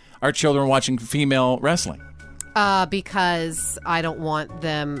like our children watching female wrestling. Because I don't want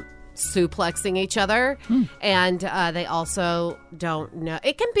them suplexing each other, and they also don't know.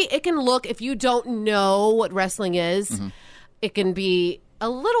 It can look, if you don't know what wrestling is, it can be a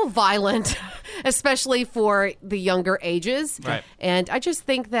little violent, especially for the younger ages. Right. And I just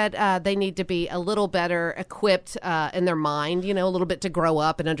think that they need to be a little better equipped in their mind, a little bit to grow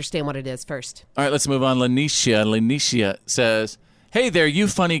up and understand what it is first. All right, let's move on. Lanicia says, hey there, you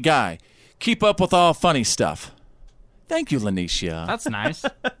funny guy. Keep up with all funny stuff. Thank you, Lanicia. That's nice.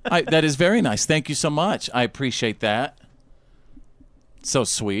 That is very nice. Thank you so much. I appreciate that. So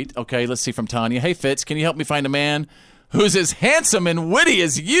sweet. Okay, let's see from Tanya. Hey, Fitz, can you help me find a man who's as handsome and witty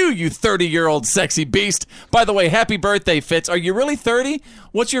as you 30-year-old sexy beast? By the way, happy birthday, Fitz. Are you really 30?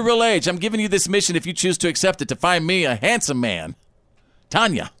 What's your real age? I'm giving you this mission if you choose to accept it, to find me a handsome man.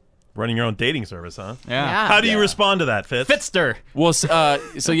 Tanya. Running your own dating service, huh? Yeah. How do you respond to that, Fitz? Fitster. Well,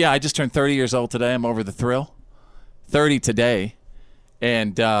 so yeah, I just turned 30 years old today. I'm over the thrill. 30 today.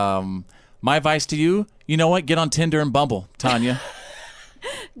 And my advice to you, you know what? Get on Tinder and Bumble, Tanya.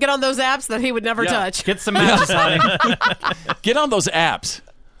 Get on those apps that he would never touch. Get some matches, honey. Get on those apps.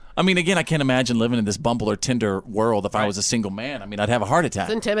 I mean, again, I can't imagine living in this Bumble or Tinder world if I was a single man. I mean, I'd have a heart attack.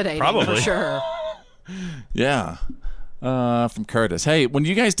 It's intimidating, Probably. for sure. Yeah. From Curtis. Hey, when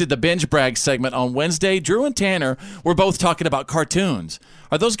you guys did the binge brag segment on Wednesday, Drew and Tanner were both talking about cartoons.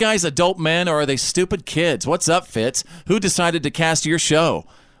 Are those guys adult men or are they stupid kids? What's up, Fitz? Who decided to cast your show?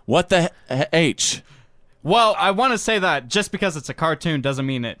 What the H? Well, I want to say that just because it's a cartoon doesn't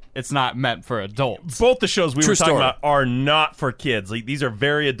mean it's not meant for adults. Both the shows we True were talking story. about are not for kids. Like, these are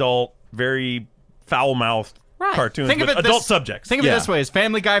very adult, very foul-mouthed cartoons with adult subjects. Think of it this way. Is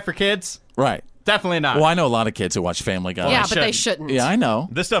Family Guy for kids? Right. Definitely not. Well, I know a lot of kids who watch Family Guy. Yeah, but they shouldn't. Yeah, I know.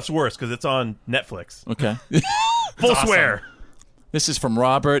 This stuff's worse because it's on Netflix. Okay. Full swear. This is from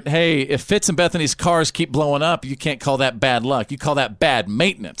Robert. Hey, if Fitz and Bethany's cars keep blowing up, you can't call that bad luck. You call that bad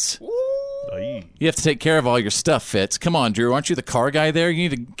maintenance. You have to take care of all your stuff, Fitz. Come on, Drew. Aren't you the car guy there? You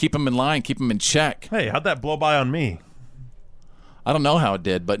need to keep them in line, keep them in check. Hey, how'd that blow by on me? I don't know how it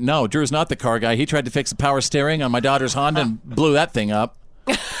did, but no, Drew's not the car guy. He tried to fix the power steering on my daughter's Honda and blew that thing up.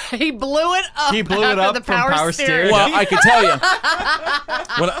 He blew it up. He blew it up the from power power steering. Well, I can tell you.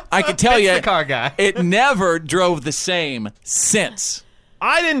 I can tell you, the car guy. It never drove the same since.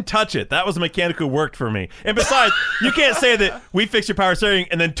 I didn't touch it. That was a mechanic who worked for me. And besides, you can't say that we fixed your power steering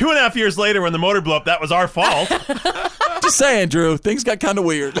and then 2.5 years later when the motor blew up, that was our fault. Just saying, Drew. Things got kind of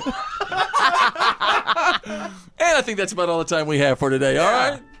weird. And I think that's about all the time we have for today, all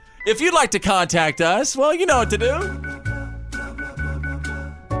right? If you'd like to contact us, well, you know what to do.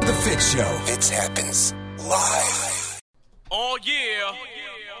 The Fitz Show. Fitz happens live. Oh, yeah.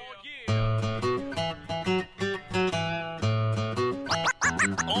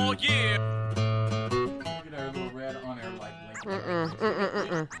 Oh, yeah.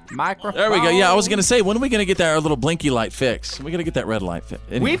 Microphone. There we go. Yeah, I was going to say, when are we going to get our little blinky light fixed? We're going to get that red light fixed.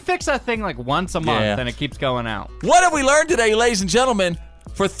 Anyway. We fix that thing like once a month, and it keeps going out. What have we learned today, ladies and gentlemen?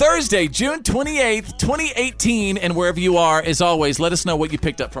 For Thursday, June 28th, 2018, and wherever you are, as always, let us know what you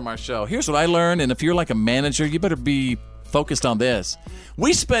picked up from our show. Here's what I learned, and if you're like a manager, you better be focused on this.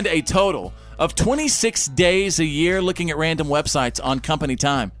 We spend a total of 26 days a year looking at random websites on company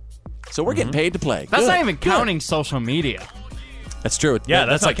time. So we're getting paid to play. That's Good. not even Good. counting social media. That's true. Yeah,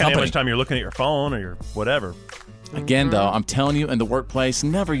 that's like not counting how company. much time you're looking at your phone or your whatever. Again, though, I'm telling you, in the workplace,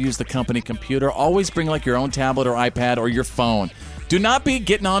 never use the company computer. Always bring like your own tablet or iPad or your phone. Do not be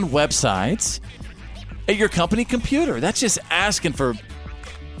getting on websites at your company computer. That's just asking for...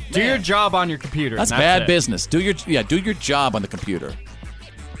 Do your job on your computer. That's bad business. Do your job on the computer.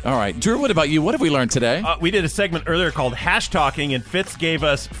 All right. Drew, what about you? What have we learned today? We did a segment earlier called Hash Talking, and Fitz gave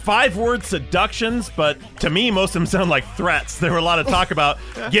us 5-word seductions, but to me, most of them sound like threats. There were a lot of talk about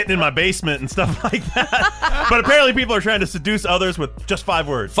getting in my basement and stuff like that. But apparently people are trying to seduce others with just 5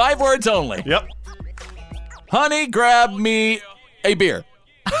 words. 5 words only. Yep. Honey, grab me a beer.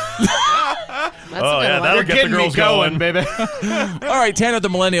 That'll get the girls going, baby. All right, Tanner the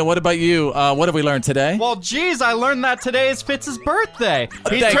Millennial, what about you? What have we learned today? Well, geez, I learned that today is Fitz's birthday.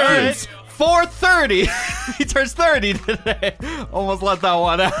 He Thank turns 430. He turns 30 today. Almost let that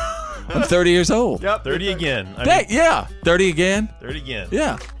one out. I'm 30 years old. Yep. 30 again. 30 again? 30 again.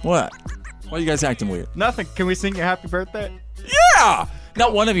 Yeah. What? Why are you guys acting weird? Nothing. Can we sing you happy birthday? Yeah!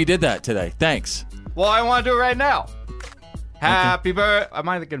 Not one of you did that today. Thanks. Well, I want to do it right now. Happy birthday. Am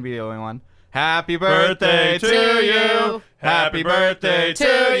I going to be the only one? Happy birthday to you. Happy birthday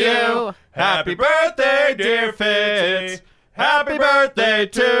to you. Happy birthday, dear Fitz. Happy birthday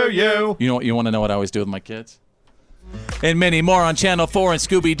to you. You want to know what I always do with my kids? And many more on Channel 4 and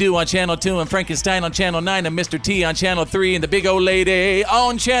Scooby-Doo on Channel 2 and Frankenstein on Channel 9 and Mr. T on Channel 3 and the Big Old Lady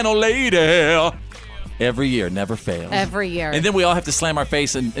on Channel 8. Every year, never fails. Every year. And then we all have to slam our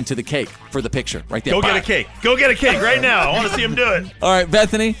face into the cake for the picture right there. Go get a cake. Go get a cake right now. I want to see him do it. All right,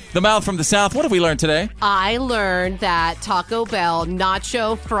 Bethany, the mouth from the South. What have we learned today? I learned that Taco Bell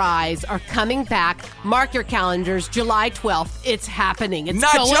nacho fries are coming back. Mark your calendars, July 12th. It's happening. It's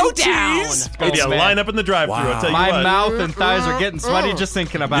Nacho going cheese. down. Maybe a line up in the drive-thru. Wow. I'll tell you My what. mouth and thighs are getting sweaty just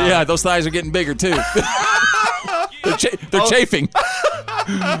thinking about it. Yeah, those thighs are getting bigger, too. They're chafing.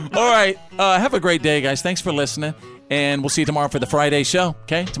 All right. Have a great day, guys. Thanks for listening. And we'll see you tomorrow for the Friday show.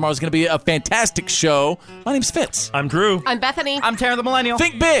 Okay? Tomorrow's going to be a fantastic show. My name's Fitz. I'm Drew. I'm Bethany. I'm Tanner the Millennial.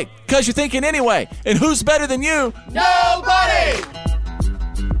 Think big, because you're thinking anyway. And who's better than you? Nobody!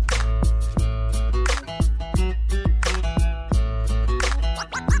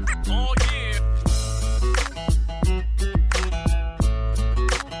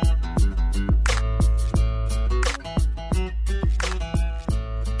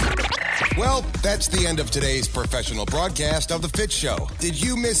 Well, that's the end of today's professional broadcast of The Fitz Show. Did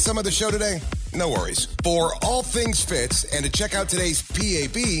you miss some of the show today? No worries. For all things Fitz and to check out today's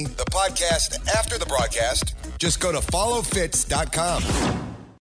PAB, the podcast after the broadcast, just go to followfitz.com.